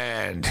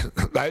 And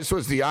this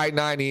was the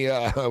I-90.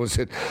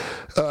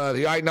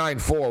 The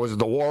I-94? Was it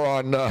the war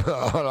on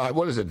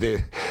what is it?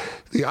 The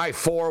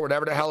I-4,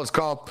 whatever the hell it's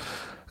called.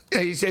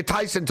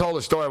 Tyson told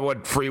a story of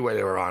what freeway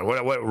they were on,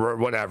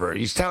 whatever.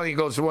 He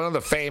goes to one of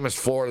the famous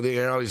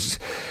Florida.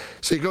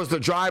 So he goes, they're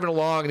driving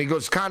along, and he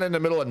goes kind of in the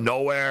middle of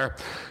nowhere,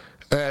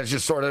 and it's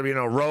just sort of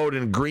road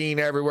and green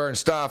everywhere and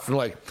stuff, and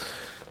like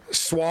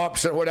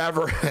swamps and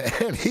whatever.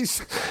 And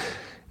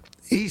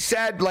he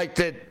said like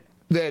that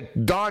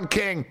Don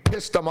King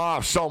pissed him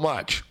off so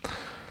much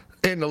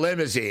in the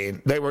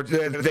limousine.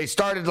 They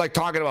started like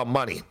talking about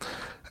money,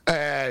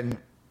 and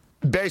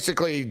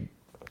basically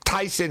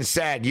Tyson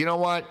said, you know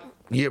what,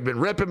 you've been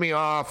ripping me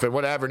off and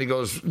whatever. And he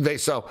goes,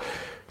 so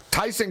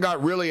Tyson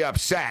got really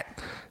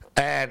upset,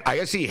 and I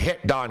guess he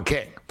hit Don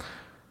King.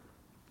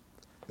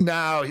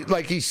 Now,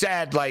 like he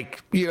said,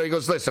 he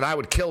goes, listen, I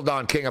would kill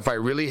Don King if I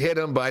really hit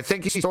him, but I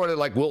think he sort of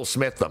like Will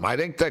Smith him. I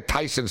think that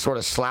Tyson sort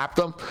of slapped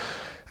him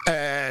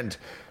and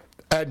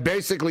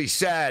basically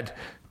said,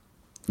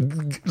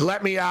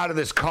 let me out of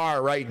this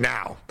car right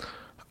now.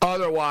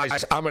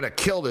 Otherwise, I'm going to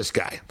kill this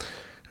guy.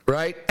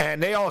 Right?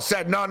 And they all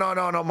said, no,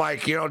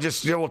 Mike,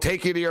 we'll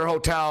take you to your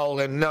hotel,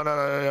 and no,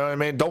 I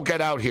mean, don't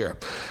get out here.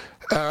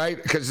 All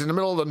right? Because in the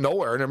middle of the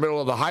nowhere, in the middle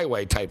of the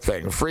highway type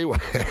thing, freeway.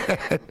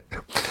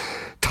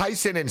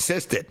 Tyson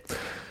insisted.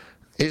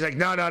 He's like,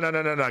 no,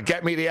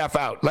 get me the F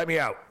out. Let me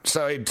out.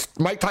 So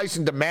Mike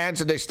Tyson demands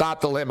that they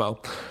stop the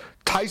limo.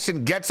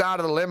 Tyson gets out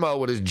of the limo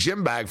with his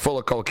gym bag full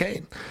of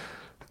cocaine.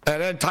 And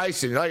then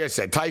Tyson, like I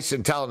said,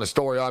 Tyson telling the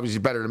story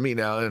obviously better than me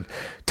now. And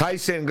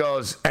Tyson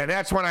goes, and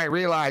that's when I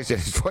realized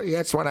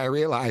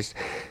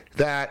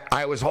that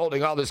I was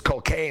holding all this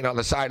cocaine on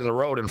the side of the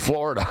road in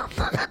Florida.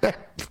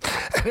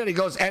 And then he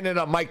goes, ended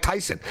up Mike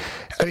Tyson.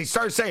 And he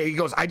started saying, he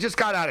goes, I just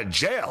got out of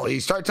jail. He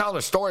started telling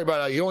a story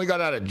about how he only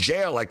got out of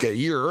jail like a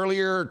year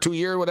earlier, 2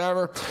 years,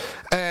 whatever.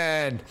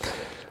 And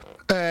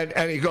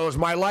he goes,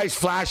 my life's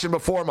flashing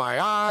before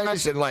my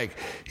eyes. And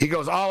he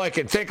goes, all I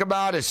can think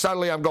about is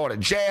suddenly I'm going to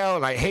jail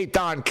and I hate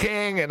Don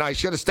King and I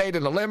should have stayed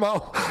in the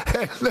limo.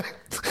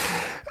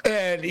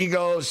 And he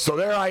goes, so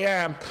there I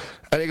am.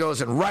 And he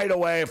goes, and right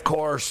away, of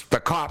course, the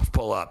cops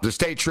pull up. The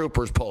state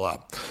troopers pull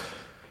up.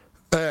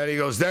 And he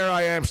goes, there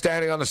I am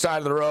standing on the side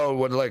of the road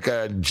with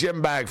a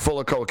gym bag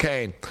full of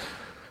cocaine.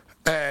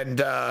 And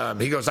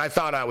he goes, I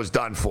thought I was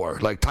done for.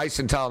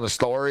 Tyson telling the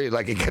story,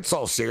 it gets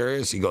all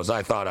serious. He goes,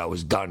 I thought I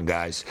was done,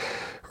 guys.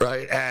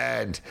 Right?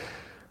 And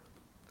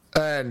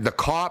the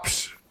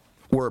cops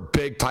were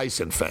big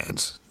Tyson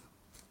fans.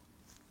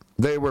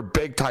 They were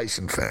big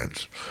Tyson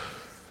fans.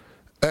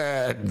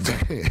 And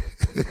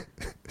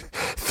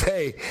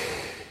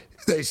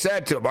they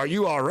said to him, are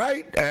you all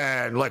right?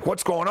 And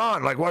what's going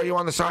on? Why are you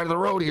on the side of the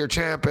road here,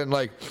 champ?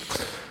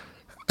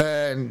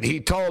 And he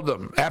told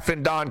them,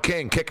 effing Don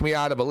King kicked me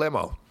out of a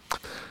limo.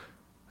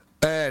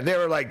 And they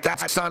were like,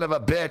 that son of a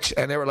bitch.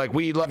 And they were like,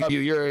 we love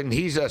you.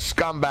 He's a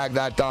scumbag,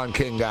 that Don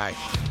King guy.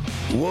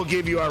 We'll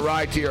give you a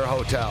ride to your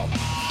hotel.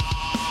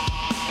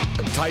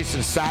 And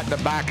Tyson sat in the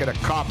back of a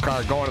cop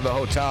car going to the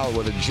hotel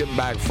with a gym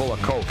bag full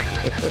of coke.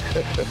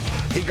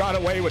 He got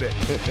away with it.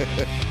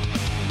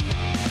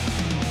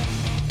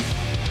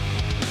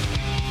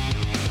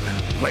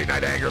 Late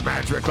Night Anger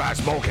Management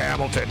Class, Moke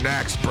Hamilton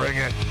next. Bring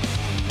it.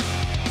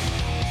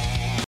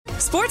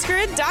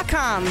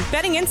 SportsGrid.com.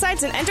 Betting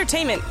insights and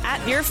entertainment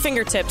at your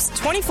fingertips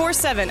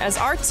 24/7 as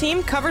our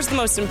team covers the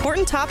most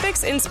important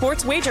topics in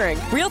sports wagering.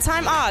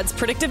 Real-time odds,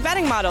 predictive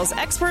betting models,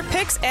 expert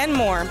picks, and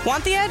more.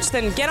 Want the edge?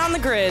 Then get on the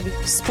grid.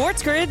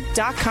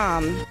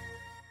 SportsGrid.com.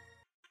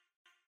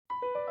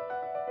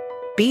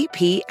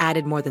 BP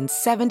added more than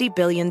 $70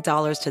 billion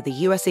to the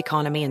U.S.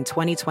 economy in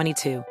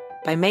 2022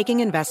 by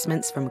making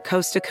investments from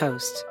coast to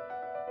coast.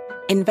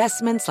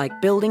 Investments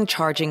like building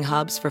charging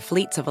hubs for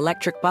fleets of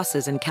electric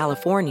buses in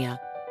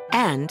California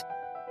and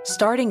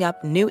starting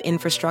up new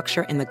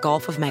infrastructure in the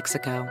Gulf of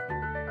Mexico.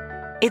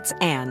 It's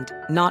and,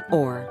 not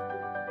or.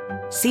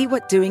 See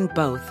what doing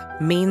both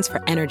means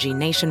for energy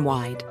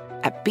nationwide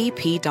at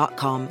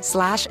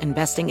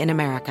bp.com/investing in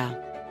America.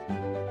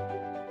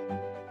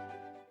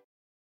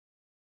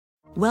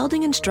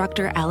 Welding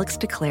instructor Alex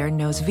DeClaire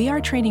knows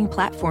VR training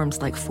platforms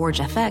like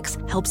Forge FX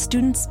help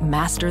students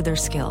master their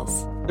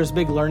skills. There's a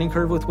big learning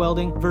curve with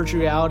welding.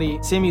 Virtual reality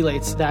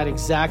simulates that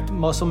exact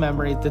muscle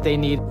memory that they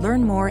need.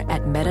 Learn more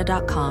at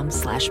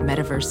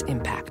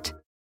meta.com/metaverseimpact.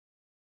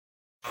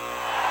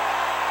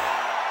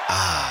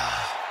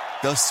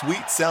 The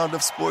sweet sound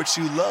of sports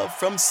you love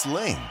from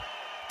Sling.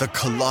 The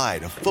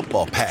collide of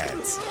football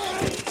pads.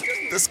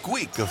 The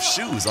squeak of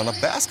shoes on a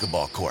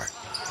basketball court.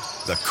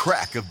 The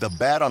crack of the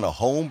bat on a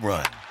home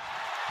run.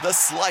 The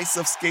slice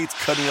of skates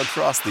cutting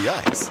across the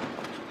ice.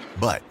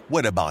 But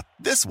what about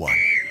this one?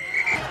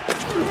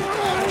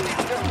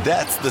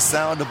 That's the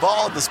sound of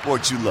all the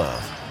sports you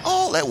love,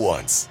 all at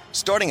once.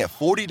 Starting at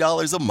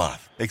 $40 a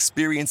month.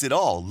 Experience it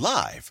all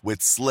live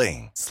with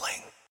Sling.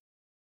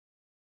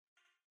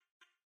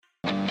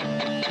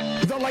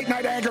 The Late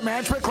Night Anger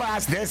Management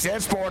Class. This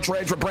is Sports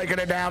Rage. We're breaking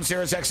it down.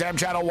 Sirius XM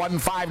Channel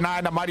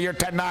 159, the Mightier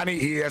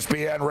 1090,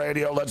 ESPN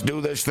Radio. Let's do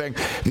this thing.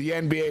 The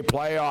NBA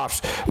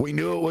playoffs. We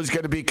knew it was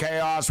going to be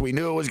chaos. We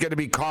knew it was going to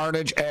be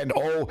carnage. And,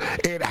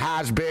 it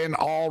has been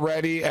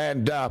already.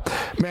 And,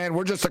 man,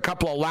 we're just a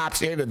couple of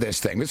laps into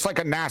this thing. It's like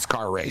a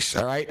NASCAR race,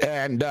 all right?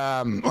 And,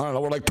 I don't know,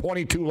 we're like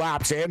 22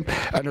 laps in.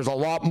 And there's a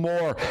lot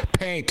more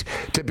paint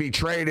to be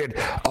traded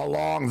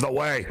along the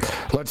way.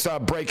 Let's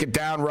break it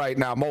down right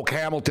now. Moke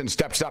Hamilton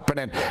steps up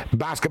and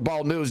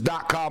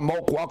basketballnews.com.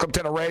 Moke, welcome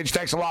to the Rage.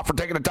 Thanks a lot for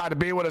taking the time to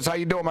be with us. How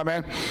you doing, my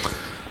man?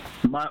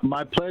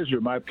 My pleasure.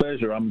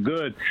 I'm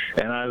good,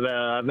 and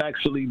I've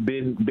actually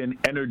been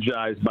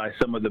energized by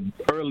some of the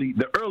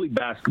early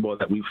basketball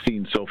that we've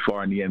seen so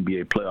far in the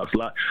NBA playoffs.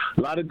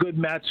 A lot of good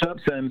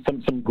matchups and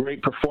some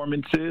great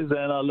performances,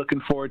 and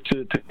looking forward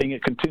to seeing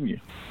it continue.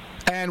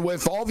 And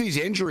with all these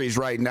injuries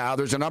right now,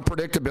 there's an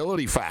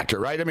unpredictability factor,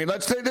 right? I mean,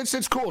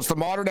 it's cool. It's the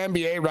modern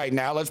NBA right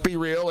now. Let's be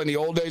real. In the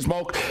old days,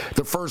 Moke,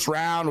 the first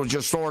round was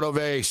just sort of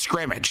a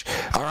scrimmage.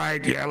 All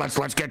right, yeah,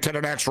 let's get to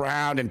the next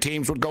round, and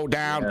teams would go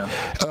down.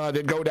 Yeah.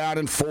 They'd go down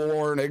in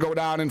 4, and they'd go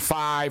down in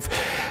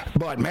 5.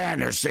 But man,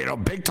 there's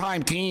big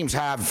time teams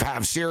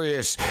have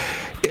serious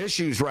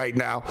issues right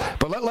now.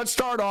 But let's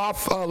start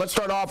off. Let's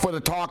start off with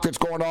a talk that's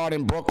going on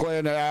in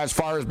Brooklyn as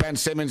far as Ben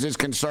Simmons is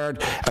concerned,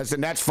 as the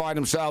Nets find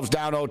themselves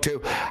down 0-2.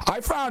 I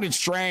found it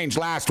strange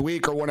last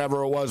week or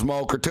whenever it was,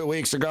 Moke, or 2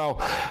 weeks ago,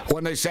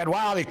 when they said,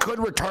 wow, he could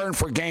return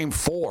for Game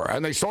 4.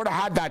 And they sort of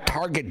had that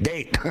target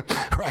date,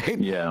 right?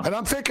 Yeah. And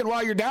I'm thinking,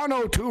 well, you're down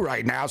 0-2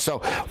 right now.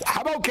 So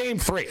how about Game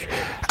 3?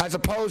 As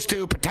opposed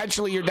to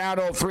potentially you're down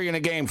 0-3 in a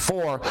Game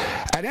 4.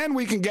 And then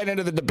we can get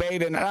into the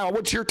debate. And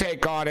what's your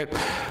take on it?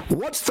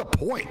 What's the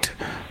point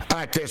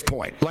at this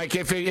point? Like,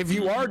 if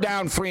you are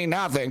down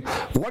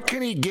 3-0, what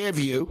can he give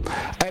you?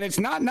 And it's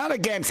not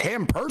against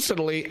him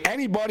personally.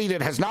 Anybody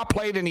that has not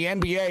played in the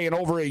NBA in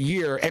over a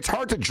year, it's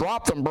hard to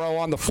drop them, bro,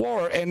 on the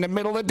floor in the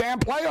middle of the damn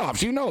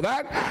playoffs. You know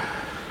that.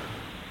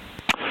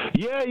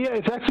 Yeah,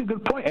 it's actually a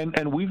good point,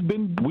 and we've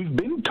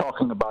been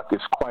talking about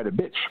this quite a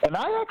bit. And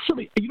I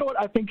actually, you know what,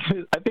 I think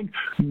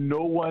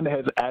no one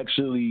has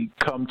actually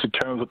come to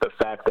terms with the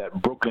fact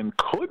that Brooklyn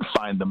could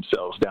find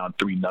themselves down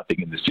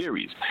 3-0 in the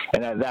series.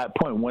 And at that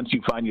point, once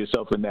you find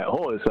yourself in that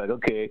hole, it's like,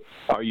 okay,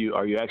 are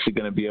you actually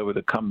going to be able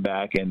to come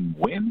back and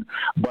win?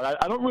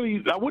 But I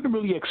wouldn't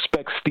really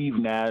expect Steve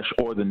Nash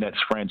or the Nets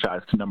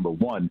franchise to, number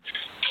one,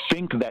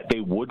 think that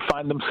they would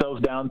find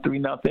themselves down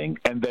 3-0,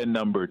 and then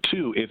number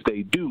two, if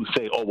they do,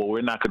 say, oh, well,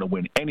 we're not going to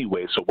win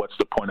anyway, so what's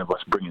the point of us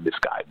bringing this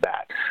guy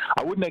back?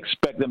 I wouldn't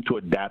expect them to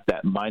adapt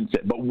that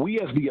mindset, but we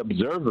as the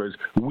observers,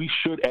 we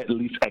should at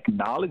least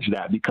acknowledge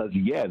that, because,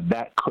 yeah,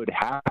 that could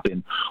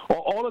happen.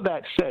 All of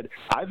that said,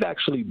 I've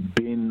actually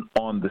been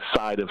on the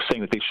side of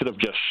saying that they should have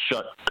just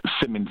shut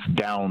Simmons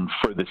down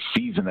for the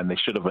season, and they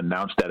should have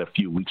announced that a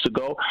few weeks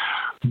ago,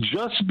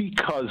 just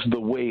because the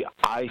way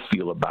I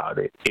feel about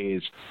it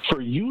is,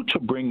 for you to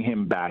bring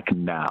him back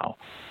now,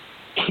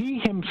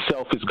 he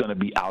himself is going to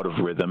be out of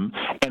rhythm,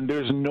 and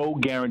there's no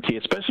guarantee,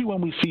 especially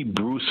when we see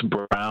Bruce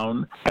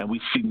Brown and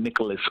we see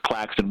Nicholas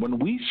Claxton. When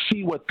we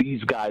see what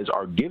these guys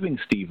are giving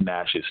Steve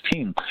Nash's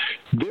team,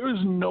 there is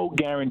no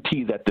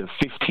guarantee that the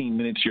 15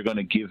 minutes you're going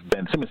to give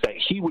Ben Simmons, that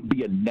he would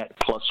be a net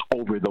plus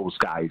over those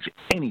guys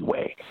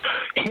anyway.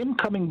 Him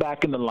coming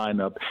back in the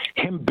lineup,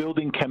 him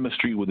building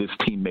chemistry with his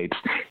teammates,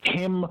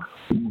 him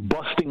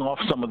busting off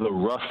some of the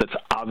rust that's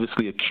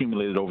obviously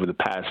accumulated over the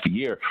past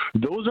year,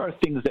 those are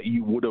things that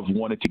you would have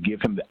wanted to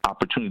give him the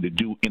opportunity to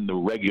do in the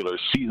regular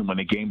season when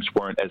the games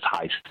weren't as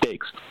high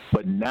stakes.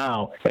 But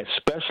now,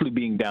 especially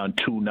being down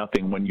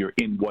 2-0 when you're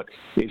in what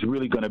is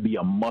really going to be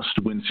a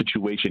must-win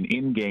situation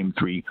in Game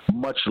 3,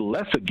 much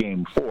less a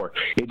Game 4,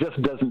 it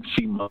just doesn't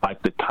seem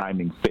like the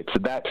timing fits.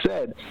 That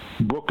said,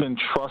 Brooklyn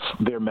trusts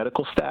their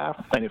medical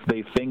staff, and if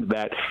they think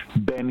that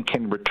Ben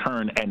can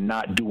return and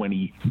not do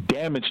any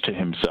damage to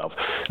himself,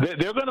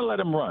 they're going to let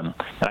him run.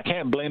 And I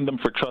can't blame them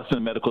for trusting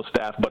the medical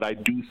staff, but I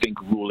do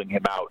think ruling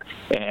him out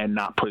and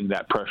not putting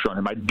that pressure on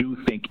him, I do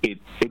think it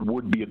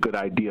would be a good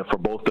idea for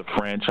both the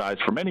franchise,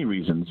 for many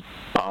reasons,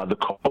 the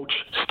coach,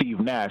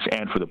 Steve Nash,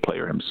 and for the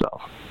player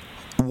himself.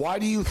 Why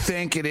do you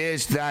think it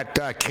is that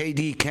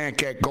KD can't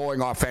get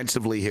going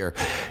offensively here?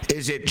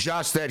 Is it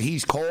just that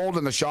he's cold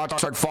and the shots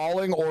start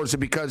falling, or is it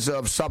because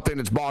of something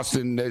that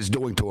Boston is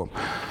doing to him?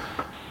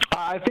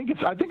 I think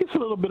it's a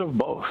little bit of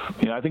both.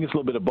 I think it's a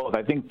little bit of both.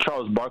 I think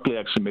Charles Barkley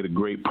actually made a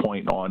great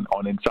point on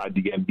Inside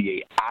the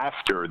NBA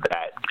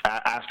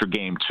after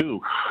Game 2,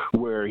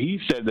 where he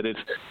said that it's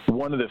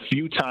one of the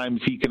few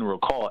times he can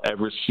recall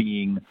ever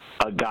seeing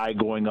a guy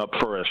going up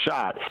for a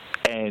shot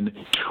and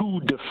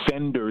two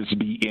defenders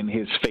be in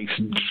his face,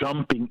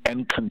 jumping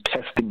and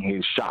contesting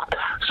his shot.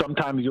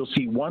 Sometimes you'll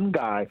see one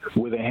guy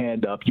with a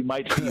hand up. You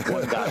might see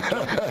one guy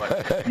jumping,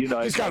 but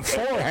he's got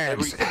four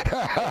hands.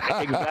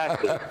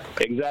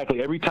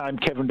 Exactly. Every time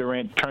Kevin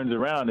Durant turns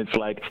around, it's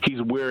like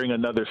he's wearing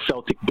another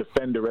Celtic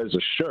defender as a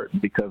shirt,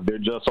 because they're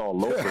just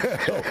all over.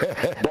 So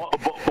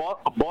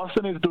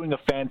Boston is doing a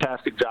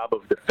fantastic job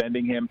of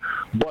defending him,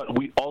 but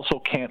we also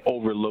can't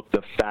overlook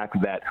the fact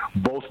that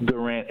both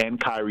Durant and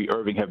Kyrie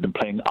Irving have been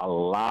playing a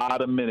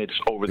lot of minutes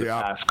over the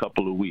past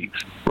couple of weeks,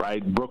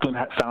 right? Brooklyn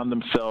found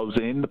themselves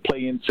in the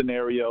play-in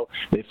scenario.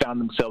 They found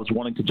themselves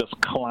wanting to just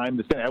climb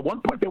the standing. At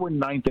one point, they were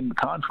 9th in the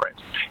conference,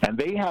 and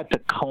they had to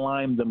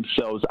climb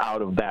themselves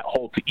out of that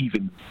hole to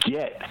even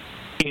get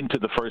into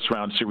the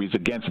first-round series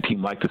against a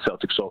team like the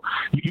Celtics. So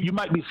you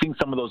might be seeing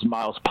some of those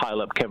miles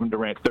pile up. Kevin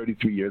Durant,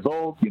 33 years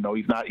old. He's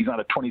not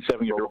a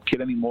 27-year-old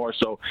kid anymore.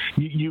 So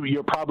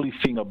you're probably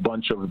seeing a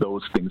bunch of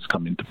those things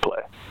come into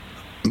play.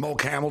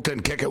 Moke Hamilton,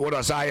 kick it with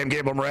us. I am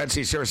Gabriel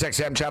Morency, Sirius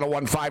XM Channel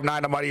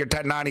 159. I'm out of your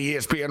 1090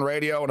 ESPN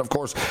Radio. And, of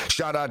course,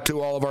 shout out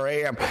to all of our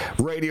AM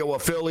radio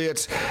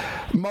affiliates.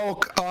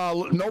 Moke,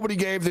 nobody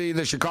gave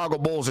the Chicago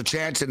Bulls a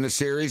chance in this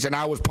series, and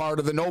I was part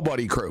of the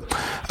nobody crew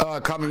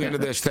coming into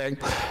this thing.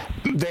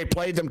 They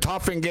played them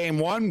tough in Game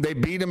 1. They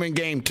beat them in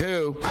Game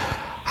 2.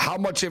 How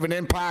much of an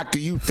impact do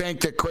you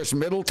think that Chris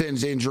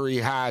Middleton's injury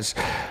has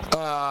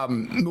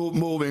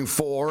moving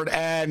forward?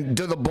 And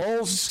do the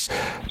Bulls,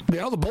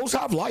 the Bulls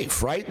have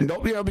life, right? No,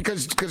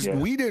 because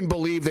we didn't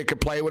believe they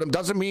could play with him.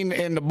 Doesn't mean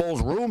in the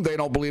Bulls' room they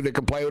don't believe they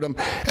can play with him.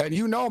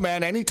 And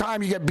man,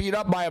 anytime you get beat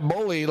up by a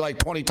bully like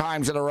 20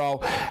 times in a row,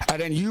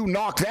 and then you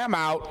knock them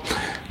out,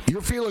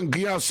 you're feeling,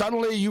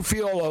 suddenly you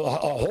feel a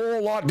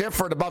whole lot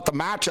different about the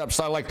matchups.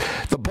 So, like,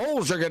 the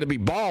Bulls are going to be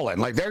balling.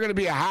 Like, they're going to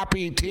be a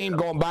happy team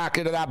going back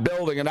into that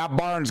building, and that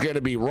barn's going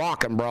to be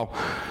rocking, bro.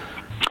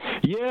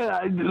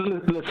 Yeah,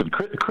 listen,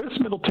 Chris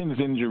Middleton's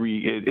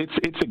injury,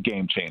 it's a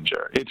game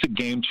changer. It's a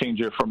game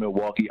changer for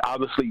Milwaukee.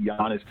 Obviously,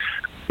 Giannis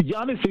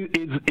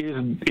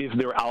is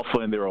their alpha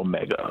and their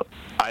omega.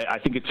 I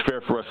think it's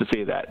fair for us to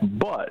say that.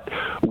 But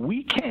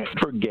we can't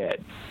forget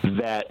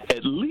that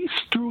at least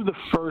through the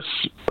first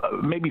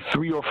maybe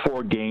 3 or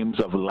 4 games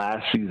of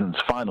last season's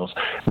finals,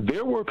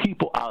 there were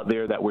people out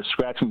there that were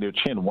scratching their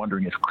chin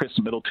wondering if Chris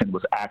Middleton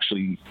was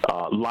actually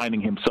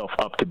lining himself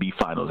up to be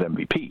finals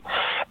MVP.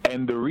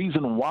 And the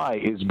reason why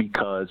is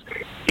because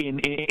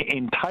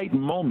in tight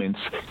moments,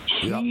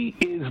 he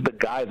is the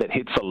guy that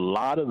hits a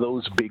lot of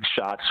those big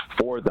shots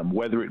for them,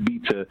 whether it be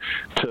to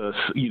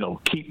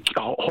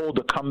hold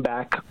a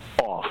comeback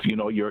off.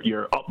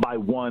 You're up by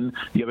 1,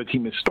 the other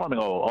team is storming.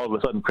 Oh, all of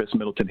a sudden Chris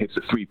Middleton hits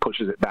a 3,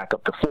 pushes it back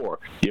up to 4.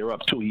 You're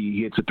up 2,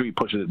 he hits a 3,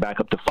 pushes it back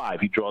up to 5.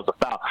 He draws a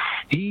foul.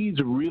 He's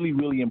really,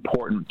 really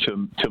important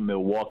to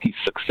Milwaukee's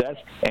success,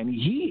 and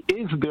he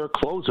is their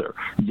closer.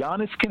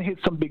 Giannis can hit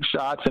some big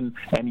shots, and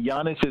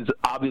Giannis is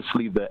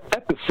obviously the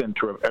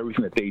epicenter of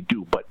everything that they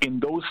do. But in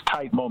those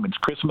tight moments,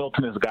 Chris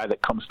Middleton is a guy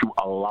that comes through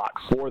a lot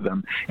for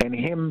them, and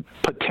him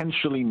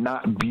potentially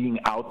not being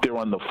out there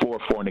on the floor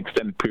for an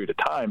extended period of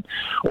time,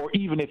 or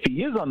even if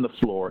he is on the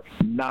floor,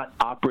 not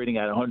operating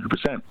at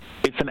 100%,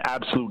 it's an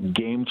absolute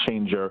game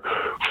changer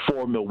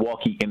for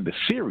Milwaukee in the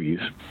series.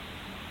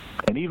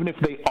 And even if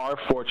they are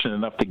fortunate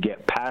enough to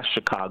get past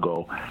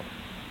Chicago,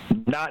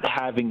 not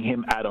having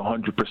him at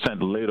 100%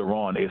 later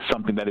on is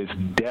something that is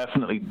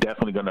definitely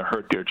going to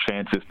hurt their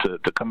chances to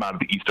come out of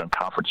the Eastern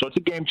Conference. So it's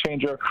a game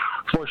changer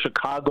for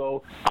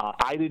Chicago.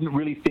 I didn't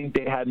really think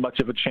they had much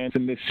of a chance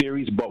in this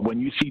series, but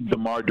when you see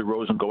DeMar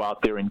DeRozan go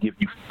out there and give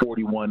you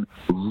 41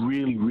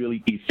 really,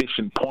 really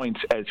efficient points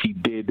as he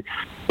did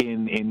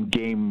in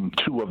Game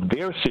 2 of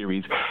their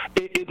series,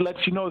 it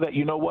lets you know that,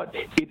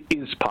 it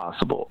is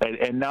possible.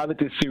 And now that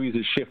this series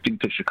is shifting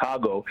to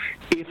Chicago,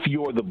 if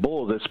you're the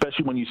Bulls,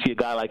 especially when you see a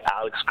guy like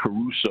Alex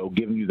Caruso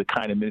giving you the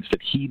kind of minutes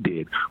that he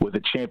did with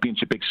the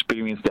championship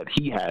experience that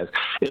he has,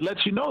 it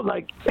lets you know,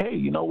 like, hey,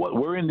 you know what?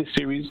 We're in this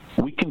series.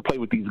 We can play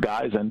with these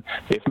guys. And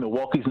if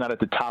Milwaukee's not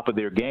at the top of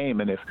their game,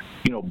 and if,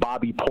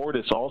 Bobby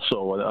Portis,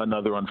 also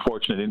another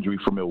unfortunate injury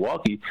for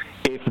Milwaukee,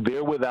 if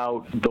they're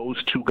without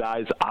those 2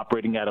 guys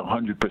operating at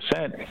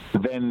 100%,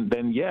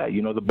 then yeah,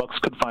 the Bucks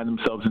could find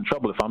themselves in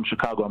trouble. If I'm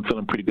Chicago, I'm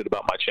feeling pretty good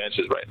about my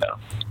chances right now.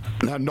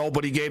 Now,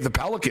 nobody gave the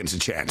Pelicans a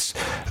chance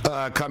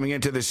coming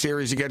into the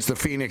series against the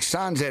Phoenix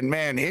Suns, and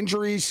man,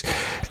 injuries,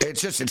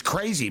 it's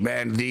crazy,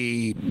 man,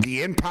 the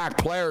impact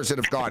players that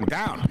have gone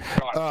down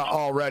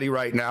already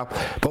right now.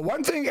 But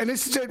one thing, and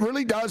it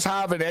really does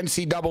have an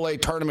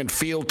NCAA tournament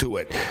feel to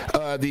it,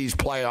 these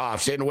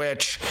playoffs, in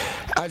which,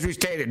 as we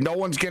stated, no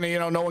one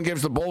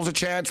gives the Bulls a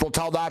chance. We'll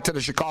tell that to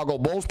the Chicago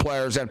Bulls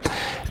players, and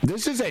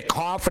this is a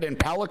confident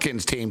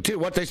Pelicans team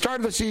too. They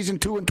started the season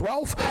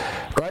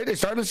 2-12, right? They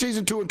started the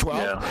season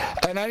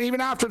 2-12, and then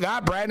even after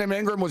that, Brandon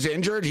Ingram was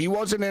injured. He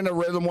wasn't in a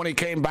rhythm when he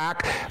came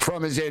back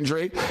from his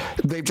injury.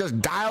 They've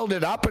just dialed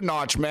it up a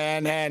notch,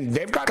 man, and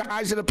they've got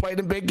guys that have played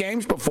in big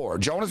games before.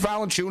 Jonas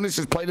Valanciunas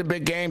has played in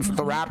big games with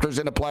the Raptors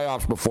in the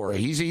playoffs before.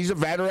 He's a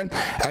veteran,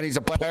 and he's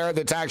a player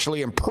that's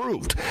actually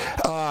improved.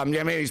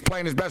 He's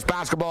playing his best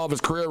basketball of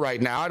his career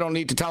right now. I don't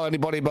need to tell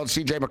anybody about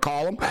C.J.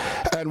 McCollum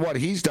and what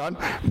he's done.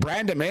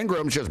 Brandon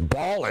Ingram's just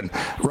balling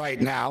right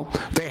now.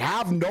 They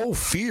have no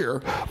fear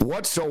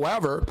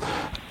whatsoever.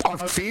 Are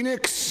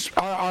Phoenix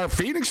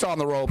on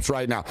the ropes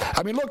right now?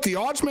 I mean, look, the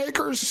odds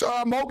makers,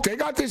 Moke, they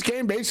got this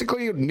game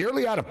basically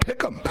nearly out of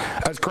pick'em,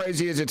 as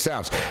crazy as it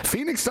sounds.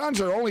 Phoenix Suns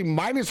are only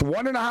minus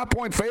 1.5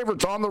 point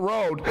favorites on the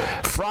road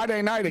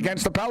Friday night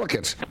against the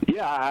Pelicans.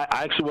 Yeah,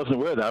 I actually wasn't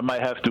aware of that. I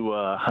might have to.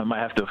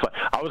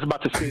 I was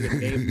about to say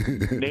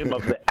the name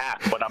of the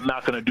app, but I'm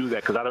not going to do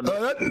that because I don't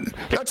know.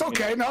 That's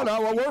okay. No.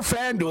 Well, we're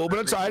FanDuel,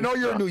 but I know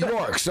you're in New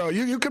York, so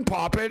you can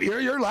pop it.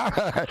 You're you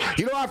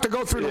don't have to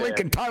go through the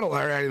Lincoln Tunnel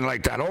or anything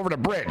like that. Over the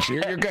bridge,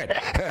 you're good.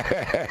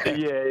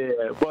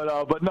 yeah.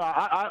 But no,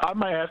 I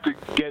might have to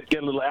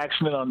get a little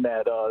action in on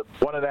that.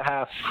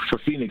 1.5 for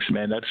Phoenix,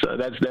 man.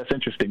 That's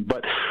interesting.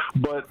 But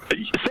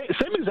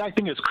same exact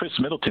thing as Chris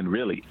Middleton,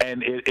 really,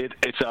 and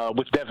it's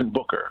with Devin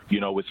Booker,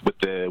 with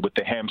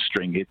the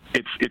hamstring.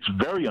 It's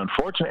very very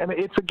unfortunate, and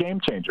it's a game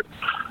changer.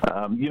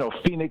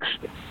 Phoenix,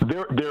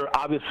 they're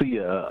obviously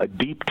a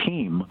deep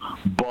team,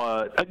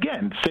 but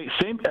again,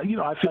 same.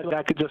 I feel like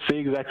I could just say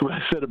exactly what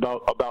I said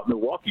about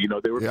Milwaukee.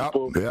 There were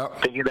people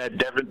thinking that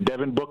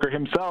Devin Booker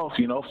himself,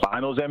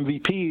 Finals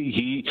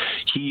MVP,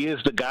 he is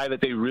the guy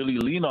that they really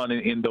lean on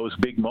in those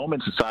big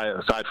moments.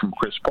 Aside from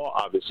Chris Paul,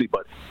 obviously,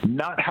 but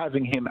not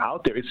having him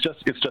out there, it's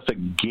just a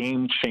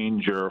game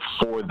changer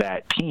for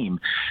that team.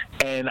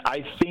 And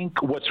I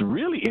think what's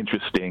really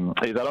interesting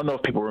is, I don't know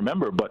if people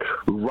remember, but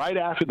right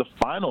after the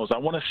finals, I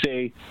want to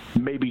say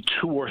maybe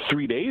 2 or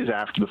 3 days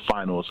after the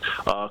finals,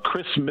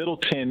 Chris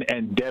Middleton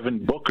and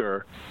Devin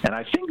Booker, and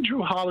I think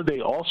Drew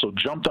Holiday also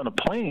jumped on a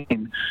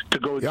plane to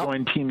go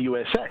join Team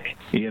USA.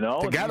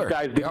 Together. These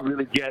guys didn't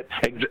really get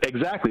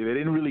exactly. They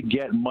didn't really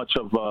get much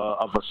of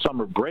a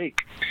summer break.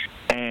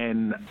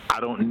 And I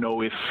don't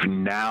know if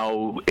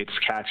now it's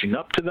catching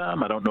up to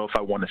them. I don't know if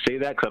I want to say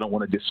that because I don't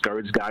want to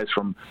discourage guys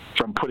from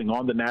putting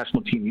on the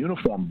national team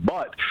uniform.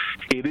 But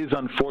it is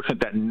unfortunate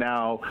that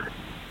now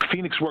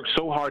Phoenix worked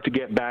so hard to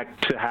get back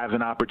to have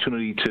an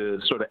opportunity to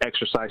sort of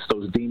exercise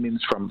those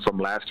demons from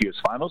last year's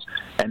finals.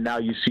 And now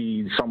you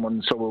see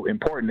someone so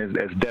important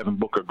as Devin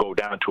Booker go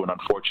down to an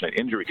unfortunate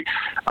injury.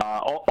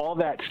 All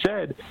that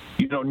said,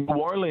 New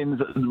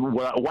Orleans,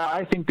 why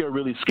I think they're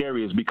really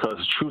scary is because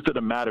truth of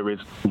the matter is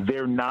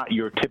they're not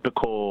your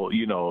typical,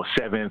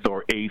 7th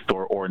or 8th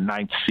or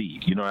 9th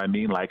seed. You know what I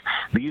mean? Like,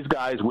 these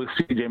guys with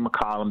C.J.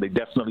 McCollum, they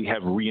definitely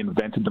have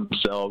reinvented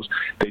themselves.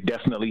 They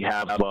definitely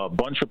have a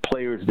bunch of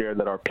players there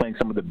that are playing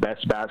some of the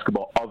best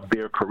basketball of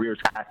their careers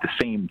at the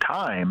same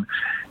time.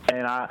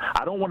 And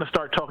I don't want to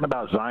start talking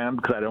about Zion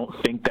because I don't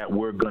think that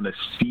we're going to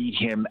see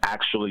him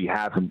actually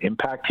have an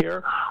impact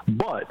here.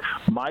 But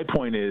my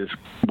point is,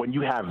 when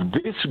you have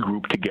this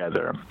group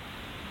together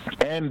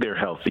and they're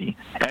healthy,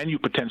 and you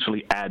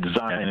potentially add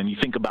Zion, and you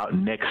think about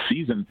next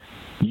season,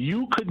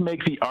 you could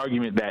make the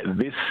argument that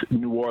this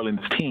New Orleans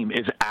team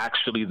is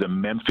actually the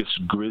Memphis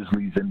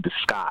Grizzlies in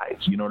disguise.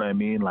 You know what I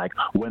mean? Like,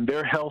 when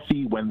they're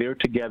healthy, when they're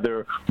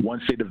together,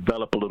 once they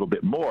develop a little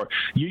bit more,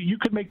 you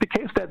could make the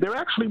case that they're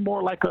actually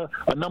more like a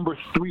number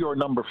 3 or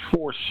number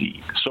 4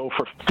 seed. So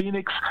for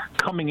Phoenix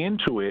coming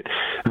into it,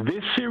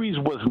 this series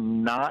was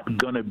not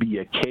going to be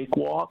a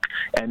cakewalk,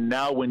 and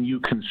now when you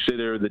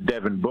consider the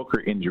Devin Booker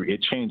injury,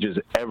 it changes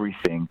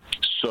everything.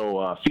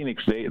 So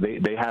Phoenix,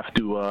 they have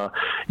to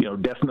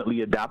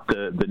definitely adopt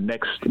the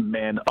next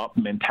man up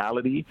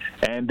mentality,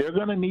 and they're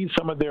going to need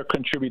some of their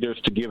contributors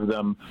to give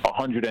them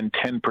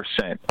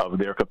 110% of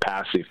their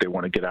capacity if they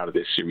want to get out of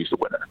this series the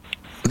winner.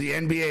 The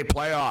NBA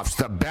playoffs,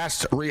 the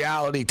best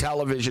reality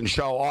television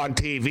show on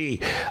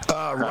TV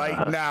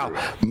right now.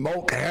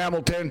 Moke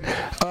Hamilton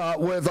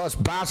with us,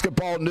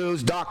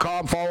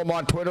 basketballnews.com. Follow him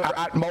on Twitter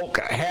at Moke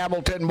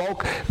Hamilton.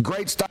 Moke,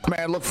 great stuff,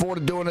 man. Look forward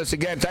to doing this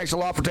again. Thanks a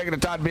lot for taking the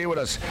time to be with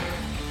us.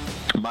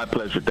 My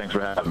pleasure. Thanks for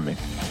having me.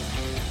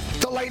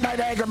 The Late Night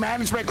Anger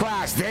Management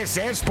Class. This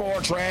is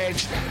Sports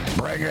Rage.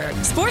 Bring it.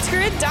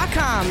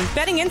 SportsGrid.com.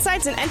 Betting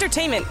insights and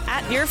entertainment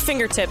at your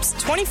fingertips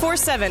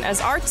 24/7 as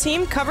our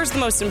team covers the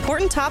most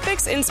important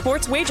topics in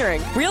sports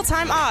wagering.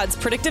 Real-time odds,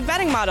 predictive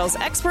betting models,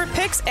 expert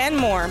picks, and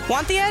more.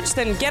 Want the edge?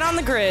 Then get on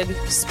the grid.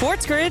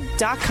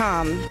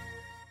 SportsGrid.com.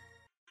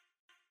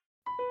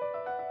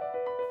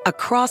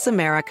 Across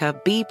America,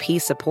 BP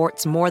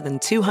supports more than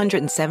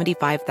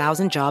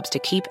 275,000 jobs to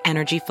keep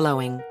energy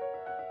flowing.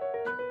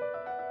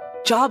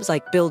 Jobs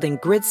like building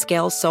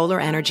grid-scale solar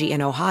energy in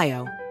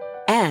Ohio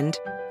and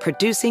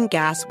producing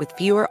gas with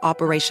fewer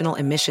operational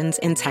emissions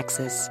in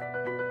Texas.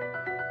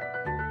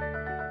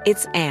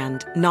 It's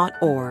and, not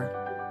or.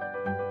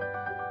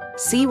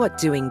 See what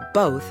doing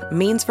both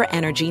means for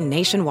energy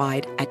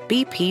nationwide at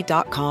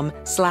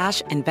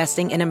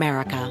bp.com/investing in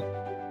America.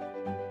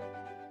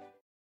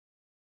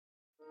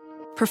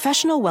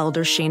 Professional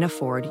welder Shayna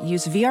Ford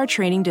used VR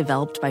training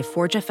developed by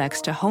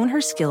ForgeFX to hone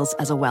her skills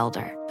as a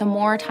welder. The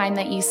more time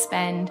that you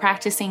spend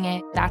practicing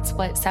it, that's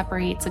what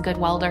separates a good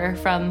welder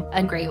from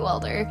a great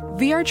welder.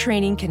 VR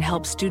training can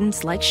help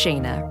students like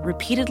Shayna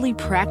repeatedly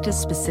practice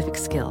specific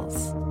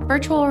skills.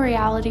 Virtual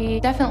reality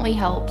definitely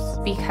helps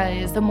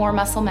because the more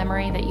muscle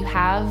memory that you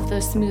have,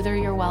 the smoother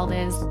your weld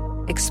is.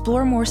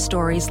 Explore more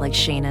stories like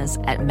Shayna's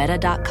at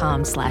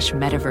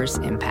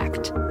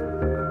meta.com/metaverseimpact.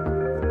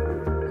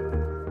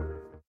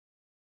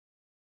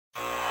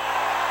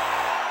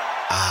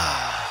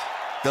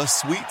 The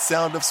sweet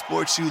sound of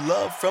sports you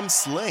love from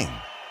Sling.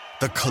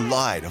 The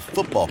collide of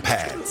football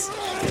pads.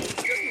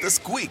 The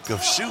squeak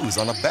of shoes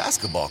on a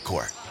basketball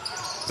court.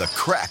 The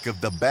crack of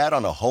the bat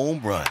on a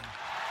home run.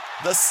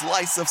 The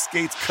slice of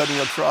skates cutting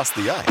across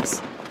the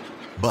ice.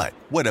 But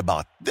what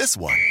about this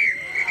one?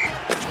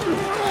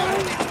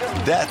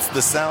 That's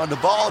the sound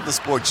of all the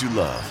sports you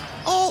love,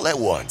 all at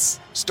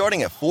once.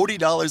 Starting at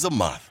 $40 a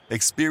month.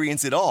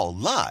 Experience it all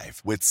live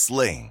with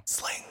Sling.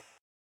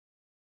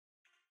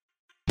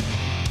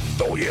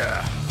 Oh,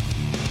 yeah.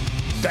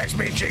 Thanks,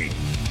 Michi.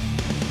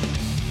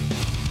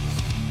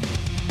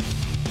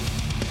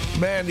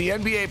 Man, the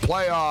NBA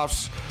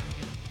playoffs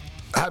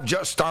have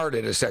just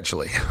started,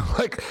 essentially.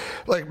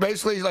 like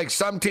basically, like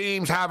some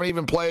teams haven't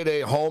even played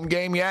a home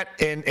game yet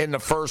in the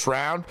first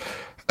round.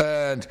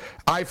 And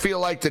I feel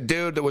like the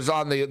dude that was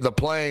on the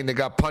plane that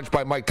got punched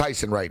by Mike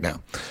Tyson right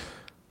now.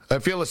 I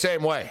feel the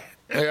same way.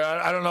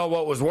 I don't know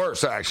what was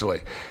worse,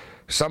 actually.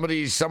 Some of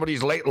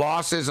these late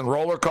losses and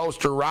roller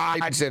coaster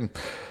rides, and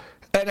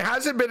it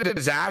hasn't been a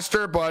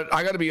disaster, but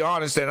I got to be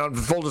honest, and on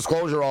full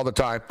disclosure all the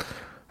time.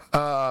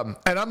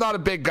 And I'm not a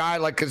big guy,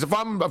 like, because if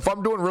I'm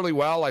doing really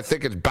well, I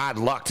think it's bad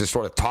luck to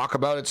sort of talk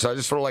about it. So I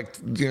just sort of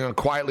like,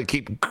 quietly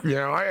keep,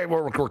 hey,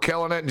 we're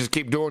killing it, and just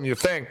keep doing your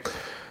thing.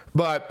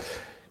 But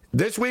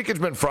this week it's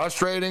been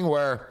frustrating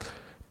where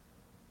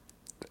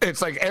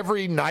it's like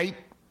every night,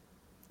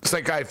 it's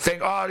like I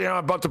think, I'm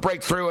about to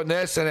break through in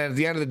this, and then at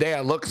the end of the day I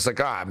look, it's like,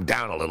 I'm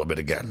down a little bit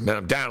again. Then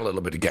I'm down a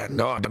little bit again.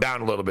 No, I'm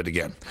down a little bit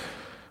again.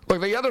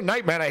 Like the other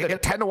night, man, I hit a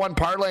 10-1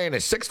 parlay and a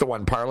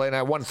 6-1 parlay, and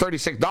I won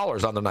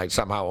 $36 on the night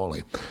somehow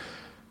only.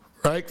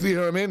 Right? You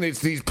know what I mean?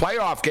 These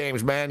playoff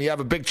games, man, you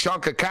have a big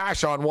chunk of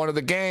cash on one of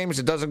the games.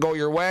 It doesn't go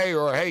your way,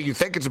 or, hey, you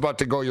think it's about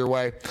to go your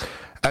way,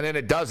 and then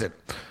it doesn't.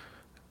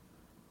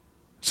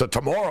 So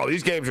tomorrow,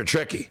 these games are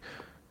tricky.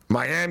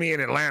 Miami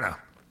and Atlanta.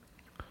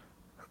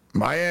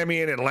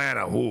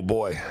 Oh,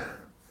 boy.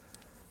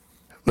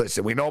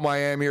 Listen, we know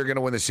Miami are going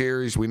to win the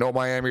series. We know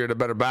Miami are the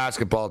better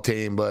basketball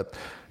team, but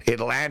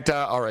Atlanta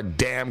are a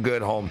damn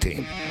good home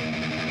team.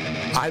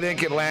 I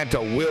think Atlanta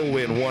will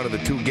win one of the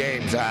two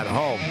games at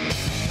home.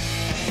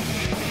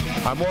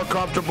 I'm more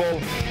comfortable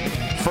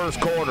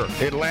first quarter.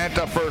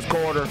 Atlanta first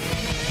quarter.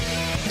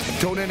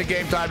 Tune in to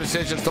Game Time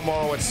Decisions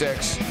tomorrow at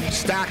 6.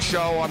 Stack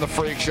show on the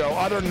Freak Show.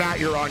 Other than that,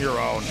 you're on your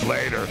own.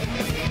 Later.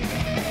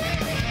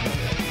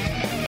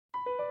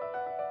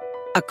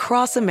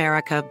 Across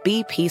America,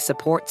 BP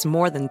supports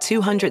more than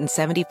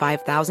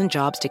 275,000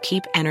 jobs to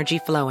keep energy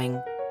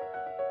flowing.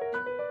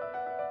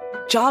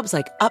 Jobs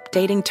like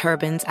updating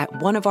turbines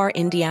at one of our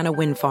Indiana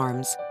wind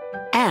farms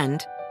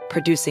and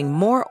producing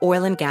more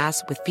oil and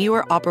gas with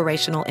fewer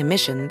operational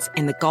emissions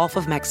in the Gulf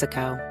of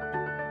Mexico.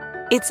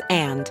 It's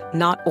and,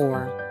 not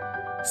or.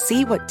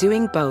 See what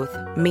doing both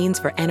means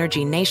for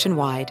energy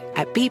nationwide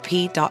at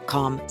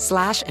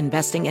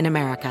bp.com/investing in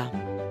America.